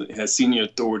has senior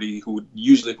authority, who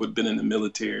usually would have been in the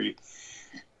military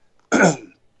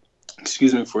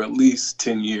for at least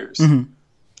 10 years. Mm-hmm.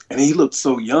 And he looked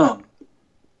so young.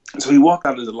 So he walked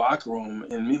out of the locker room,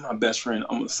 and me and my best friend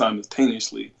almost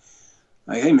simultaneously,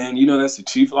 like, hey man, that's the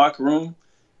chief locker room?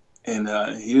 And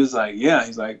he was like, yeah.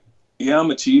 He's like, yeah,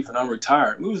 I'm a chief and I'm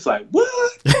retired. And we was like, what?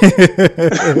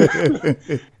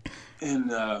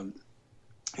 And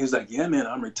he was like, yeah, man,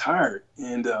 I'm retired.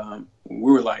 And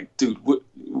we were like, dude,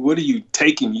 what are you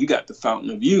taking? You got the fountain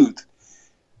of youth.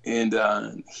 And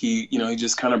he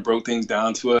just kind of broke things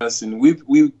down to us, and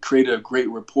we created a great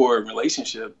rapport and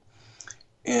relationship.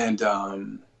 And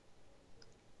then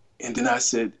I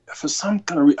said, for some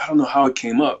kind of I don't know how it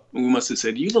came up. We must have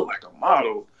said, you look like a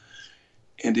model.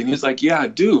 And then he was like, yeah, I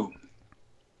do.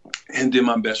 And then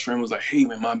my best friend was like, hey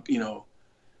man, my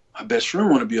best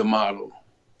friend want to be a model.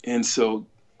 And so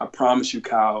I promise you,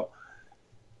 Kyle,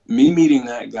 me meeting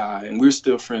that guy, and we're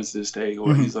still friends to this day, or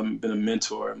Mm-hmm. he's been a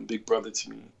mentor and big brother to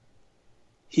me.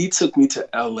 He took me to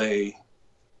LA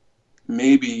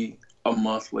maybe a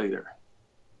month later.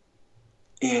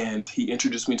 And he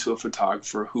introduced me to a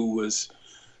photographer who was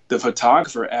the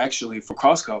photographer actually for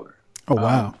Cross Color. Oh,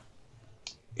 wow.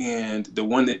 And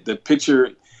the picture,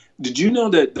 did you know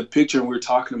that the picture, we're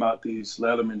talking about these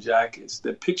Leatherman jackets,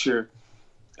 the picture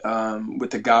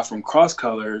with the guy from Cross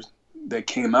Color that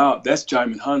came out, that's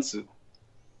Jaimin Hansu.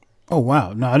 Oh,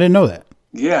 wow. No, I didn't know that.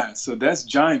 Yeah, so that's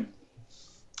Jaimin.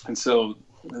 And so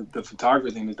the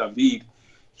photographer's name is David.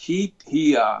 He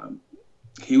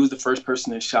was the first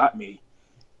person that shot me.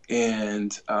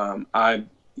 And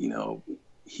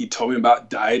he told me about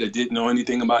diet. I didn't know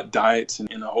anything about diets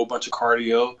and a whole bunch of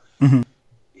cardio. Mm-hmm.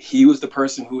 He was the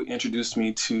person who introduced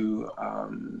me to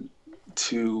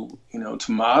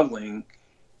modeling.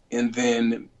 And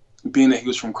then being that he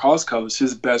was from Cross Colors,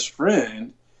 his best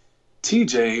friend,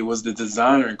 TJ, was the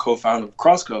designer and co-founder of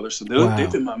Cross Colors. So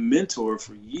they've been my mentors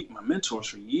for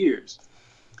years.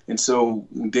 And so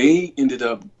they ended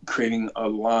up creating a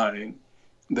line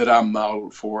that I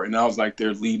modeled for, and I was like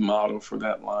their lead model for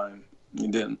that line.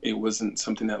 It wasn't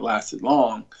something that lasted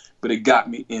long, but it got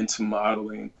me into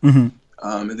modeling. Mm-hmm.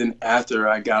 And then after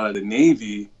I got out of the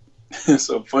Navy, it's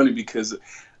so funny because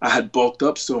I had bulked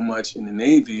up so much in the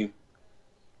Navy.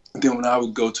 Then when I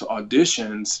would go to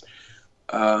auditions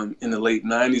in the late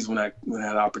 90s, when I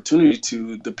had opportunity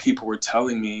to, the people were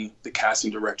telling me, the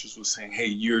casting directors were saying, "Hey,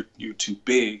 you're too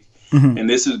big." Mm-hmm. And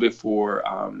this is before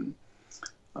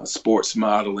sports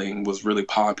modeling was really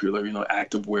popular.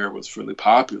 Activewear was really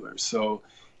popular. So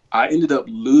I ended up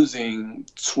losing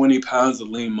 20 pounds of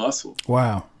lean muscle.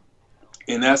 Wow.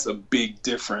 And that's a big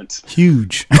difference.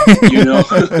 Huge. Because,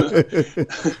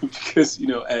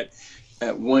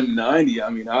 at 190, I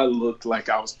mean, I looked like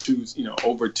I was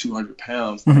over 200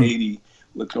 pounds, mm-hmm. 80,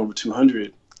 looking over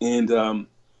 200. And I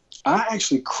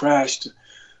actually crashed,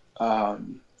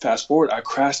 fast forward, I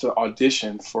crashed an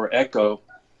audition for Echo,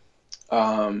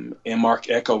 and Mark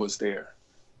Echo was there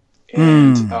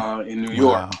and in New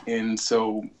York. Wow. And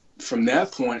so from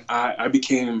that point, I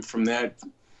became, from that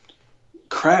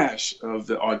crash of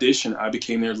the audition, I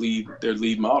became their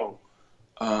lead model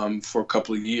for a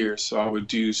couple of years. So I would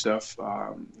do stuff,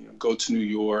 go to New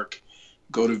York,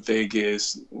 go to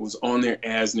Vegas, was on their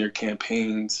ads and their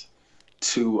campaigns.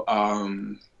 To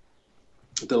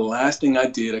the last thing I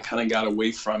did, I kind of got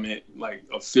away from it, like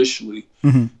officially.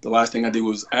 Mm-hmm. The last thing I did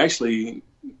was actually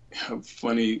a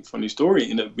funny story.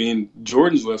 Ended up being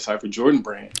Jordan's website for Jordan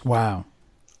Brand. Wow.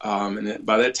 And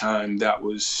by that time, that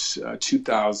was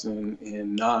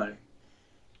 2009,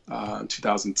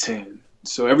 2010.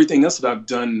 So everything else that I've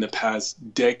done in the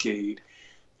past decade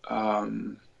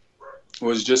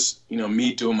was just,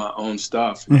 me doing my own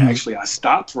stuff. Mm-hmm. And actually, I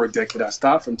stopped for a decade. I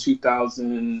stopped from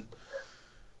 2000,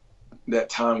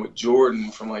 that time with Jordan,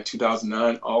 from like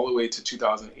 2009 all the way to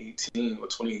 2018 or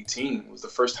 2018 was the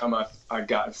first time I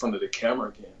got in front of the camera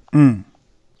again.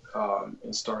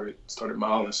 And started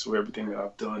modeling. So everything that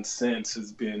I've done since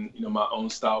has been, my own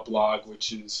style blog,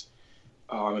 which is,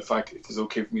 if it's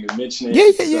okay for me to mention it.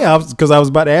 Yeah. Because I was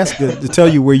about to ask to tell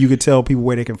you where you could tell people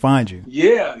where they can find you.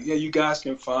 Yeah. You guys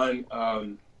can find,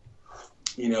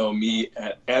 me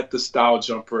at the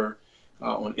Stylejumper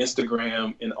on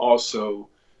Instagram, and also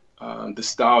the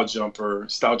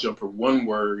Stylejumper, one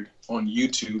word, on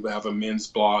YouTube. I have a men's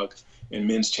blog and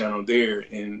men's channel there.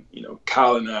 And,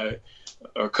 Kyle and I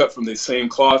are cut from the same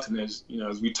cloth. And as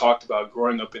we talked about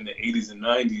growing up in the 80s and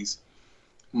 90s,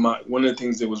 one of the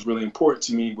things that was really important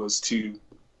to me was to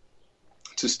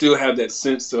still have that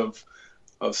sense of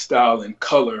style and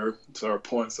color, to our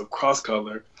points of cross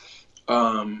color,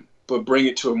 but bring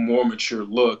it to a more mature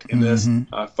look. And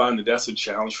mm-hmm. I find that's a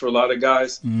challenge for a lot of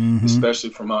guys, mm-hmm.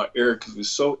 especially from our era, because we're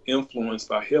so influenced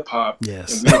by hip hop.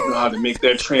 Yes. And we don't know how to make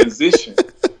that transition.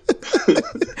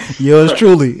 Yours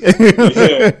truly.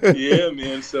 Yeah,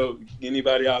 man. So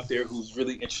anybody out there who's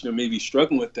really interested in maybe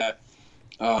struggling with that,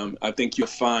 I think you'll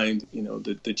find,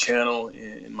 the channel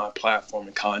and my platform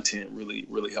and content really,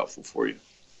 really helpful for you.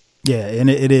 Yeah, and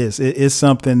it is. It's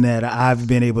something that I've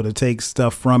been able to take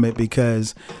stuff from it,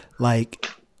 because, like,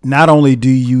 not only do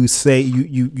you say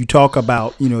you talk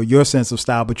about, your sense of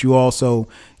style, but you also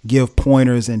give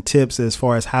pointers and tips as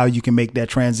far as how you can make that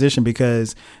transition,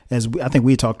 because I think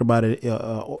we talked about it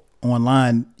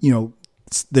online,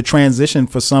 the transition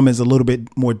for some is a little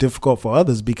bit more difficult for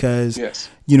others, because, yes.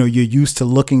 You're used to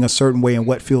looking a certain way and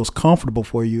what feels comfortable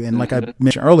for you. And like I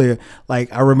mentioned earlier,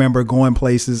 like, I remember going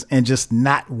places and just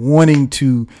not wanting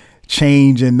to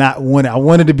change and I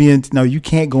wanted to be no, you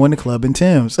can't go in the club in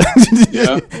Tim's.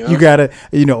 Yeah. You gotta,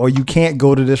 or you can't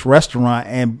go to this restaurant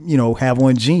and, have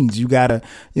on jeans. You gotta,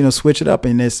 switch it up.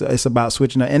 And it's about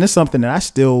switching up. And it's something that I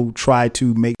still try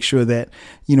to make sure that,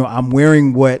 I'm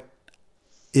wearing what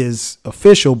is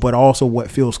official, but also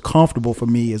what feels comfortable for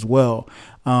me as well.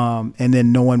 And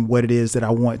then knowing what it is that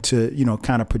I want to,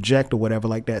 kind of project or whatever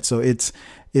like that. So it's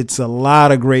a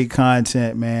lot of great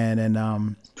content, man.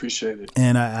 And, appreciate it.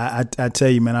 And I tell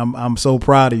you, man, I'm so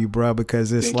proud of you, bro,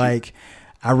 because it's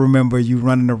I remember you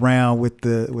running around with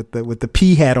the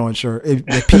P hat on shirt,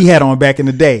 the P hat on back in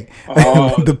the day.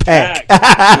 Oh, the pack. The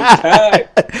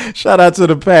pack. Shout out to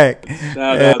the pack.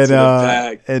 Shout out to the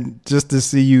pack. And just to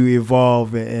see you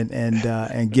evolve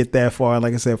and get that far,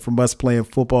 like I said, from us playing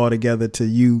football together to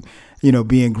you,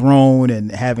 being grown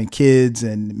and having kids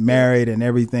and married and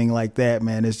everything like that,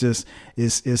 man.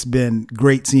 It's been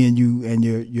great seeing you and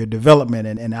your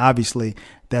development. And obviously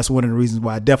that's one of the reasons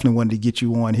why I definitely wanted to get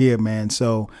you on here, man.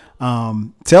 So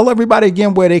tell everybody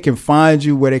again where they can find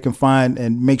you, where they can find,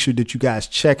 and make sure that you guys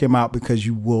check him out, because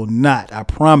you will not, I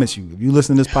promise you, if you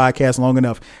listen to this podcast long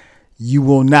enough, you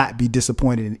will not be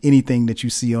disappointed in anything that you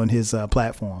see on his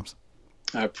platforms.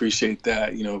 I appreciate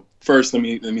that. First, let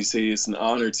me say it's an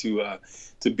honor to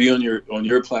be on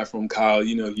your platform, Kyle.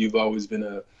 You've always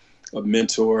been a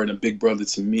mentor and a big brother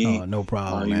to me. Oh, no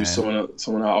problem, You man. were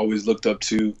someone I always looked up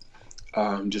to,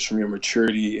 just from your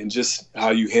maturity and just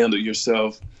how you handle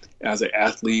yourself as an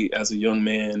athlete, as a young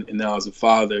man, and now as a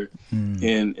father,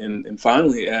 and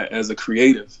finally as a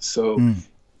creative. So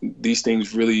these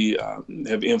things really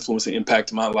have influenced and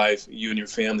impacted my life, you and your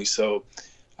family. So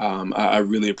I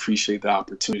really appreciate the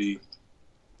opportunity.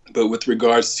 But with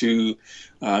regards to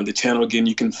the channel, again,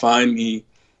 you can find me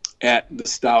at the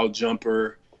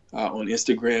Stylejumper on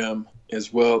Instagram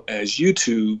as well as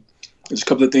YouTube. There's a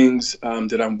couple of things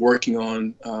that I'm working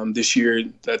on this year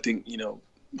that I think,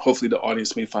 hopefully the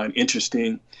audience may find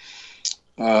interesting.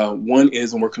 One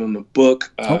is I'm working on a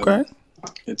book. Okay.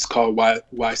 It's called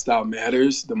Why Style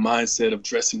Matters, the mindset of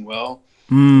dressing well,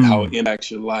 how it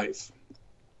impacts your life.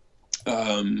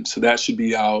 So that should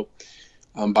be out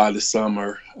by the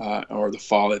summer or the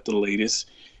fall at the latest.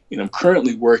 And I'm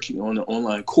currently working on an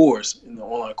online course, and the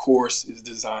online course is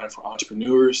designed for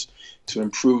entrepreneurs to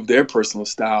improve their personal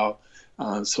style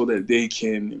so that they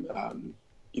can,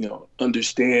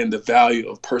 understand the value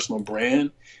of personal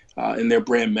brand and their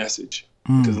brand message.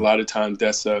 Because a lot of times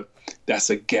that's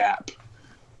a gap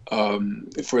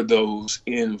for those.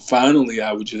 And finally,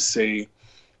 I would just say,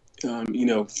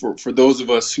 for those of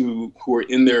us who are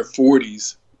in their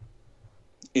 40s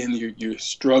and you're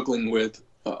struggling with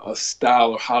a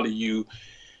style, or how do you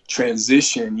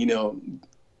transition? You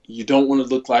don't want to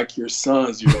look like your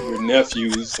sons, your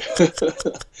nephews,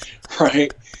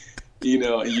 right?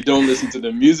 And you don't listen to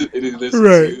the music that they listen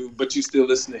to, but you still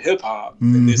listen to hip hop.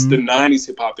 And it's the 90s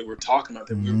hip hop that we're talking about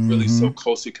that we're really so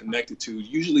closely connected to.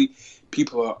 Usually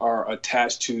people are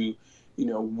attached to,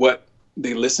 what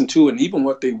they listen to and even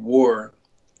what they wore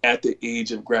at the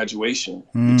age of graduation,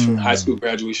 between high school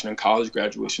graduation and college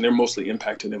graduation. They're mostly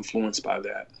impacted and influenced by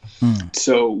that.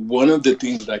 So one of the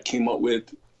things that I came up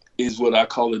with is what I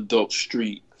call adult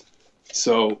street.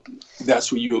 So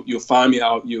that's where you'll find me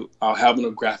out. I'll have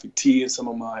a graphic tee in some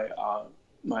of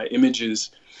my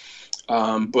images,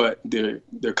 but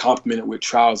they're complemented with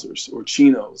trousers or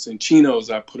chinos. And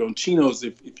chinos, I put on chinos.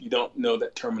 If you don't know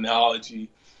that terminology,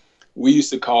 we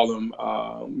used to call them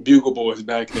bugle boys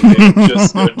back in the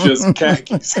day, just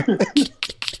khakis.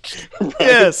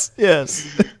 Right?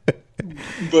 Yes.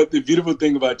 But the beautiful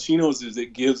thing about chinos is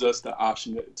it gives us the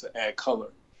option to add color.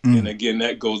 And again,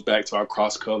 that goes back to our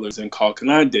cross colors and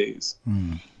Kalkanai days.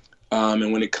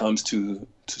 And when it comes to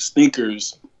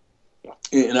sneakers,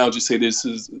 and I'll just say this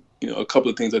is, a couple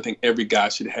of things I think every guy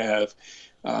should have: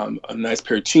 a nice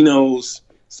pair of chinos,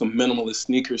 some minimalist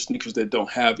sneakers that don't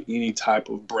have any type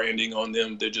of branding on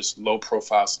them. They're just low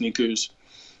profile sneakers.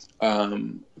 A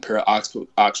pair of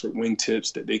Oxford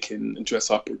wingtips that they can dress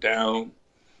up or down.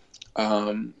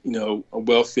 A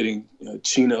well-fitting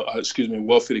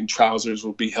well-fitting trousers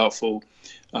will be helpful.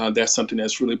 That's something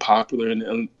that's really popular.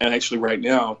 And actually right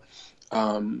now,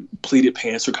 pleated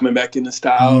pants are coming back into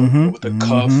style with a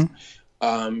cuff.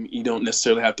 You don't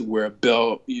necessarily have to wear a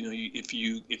belt. If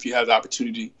you have the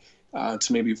opportunity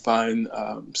to maybe find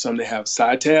some that have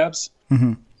side tabs,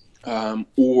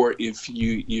 or if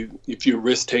you're a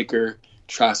risk taker,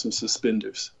 try some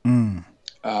suspenders.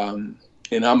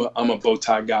 And I'm a bow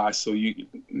tie guy, so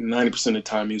 90% of the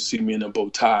time you see me in a bow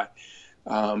tie.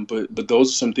 But those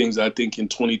are some things I think in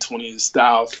 2020 is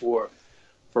style for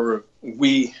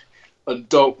we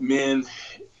adult men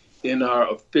in our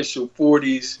official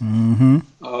 40s.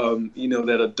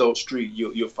 That adult street,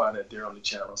 you'll find that there on the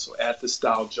channel. So at the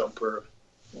Stylejumper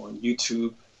on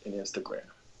YouTube and Instagram.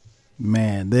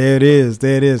 Man, there it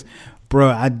is. Bro,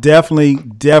 I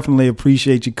definitely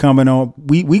appreciate you coming on.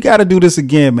 We got to do this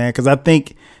again, man, because I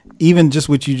think even just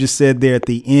what you just said there at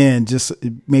the end, just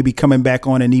maybe coming back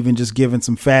on and even just giving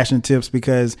some fashion tips,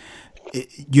 because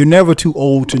you're never too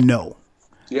old to know.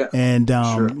 Yeah. And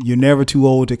sure. You're never too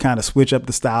old to kind of switch up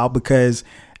the style, because,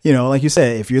 like you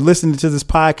said, if you're listening to this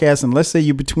podcast and let's say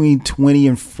you're between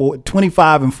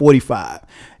 25 and 45,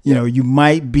 you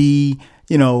might be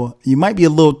you might be a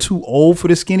little too old for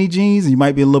the skinny jeans, and you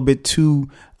might be a little bit too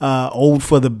old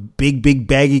for the big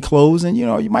baggy clothes, and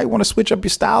you might want to switch up your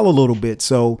style a little bit.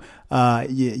 So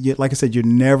you like I said, you're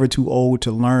never too old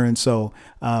to learn. So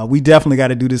we definitely got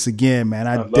to do this again, man.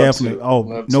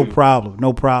 No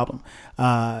problem.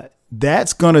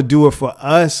 That's going to do it for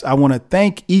us. I want to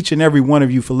thank each and every one of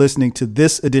you for listening to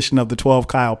this edition of the 12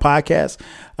 Kyle podcast.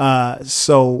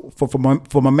 So for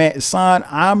my man Ihsaan,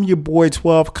 I'm your boy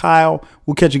 12 Kyle.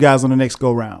 We'll catch you guys on the next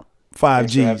go round. 5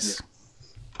 G's.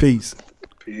 Peace.